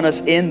upon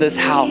us in this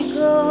house.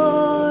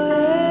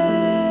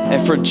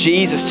 And for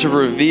Jesus to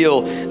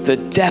reveal the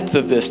depth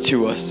of this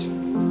to us.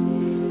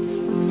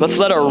 Let's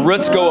let our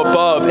roots go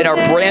above and our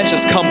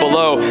branches come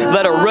below.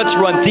 Let our roots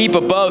run deep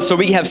above so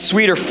we can have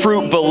sweeter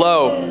fruit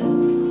below.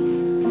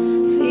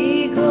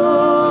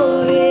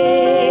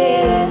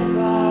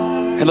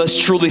 And let's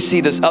truly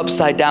see this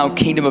upside down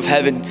kingdom of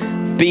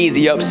heaven be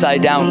the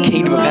upside down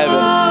kingdom of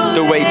heaven,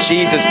 the way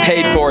Jesus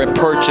paid for and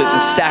purchased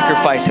and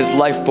sacrificed his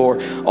life for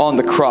on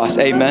the cross.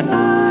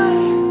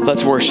 Amen.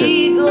 Let's worship.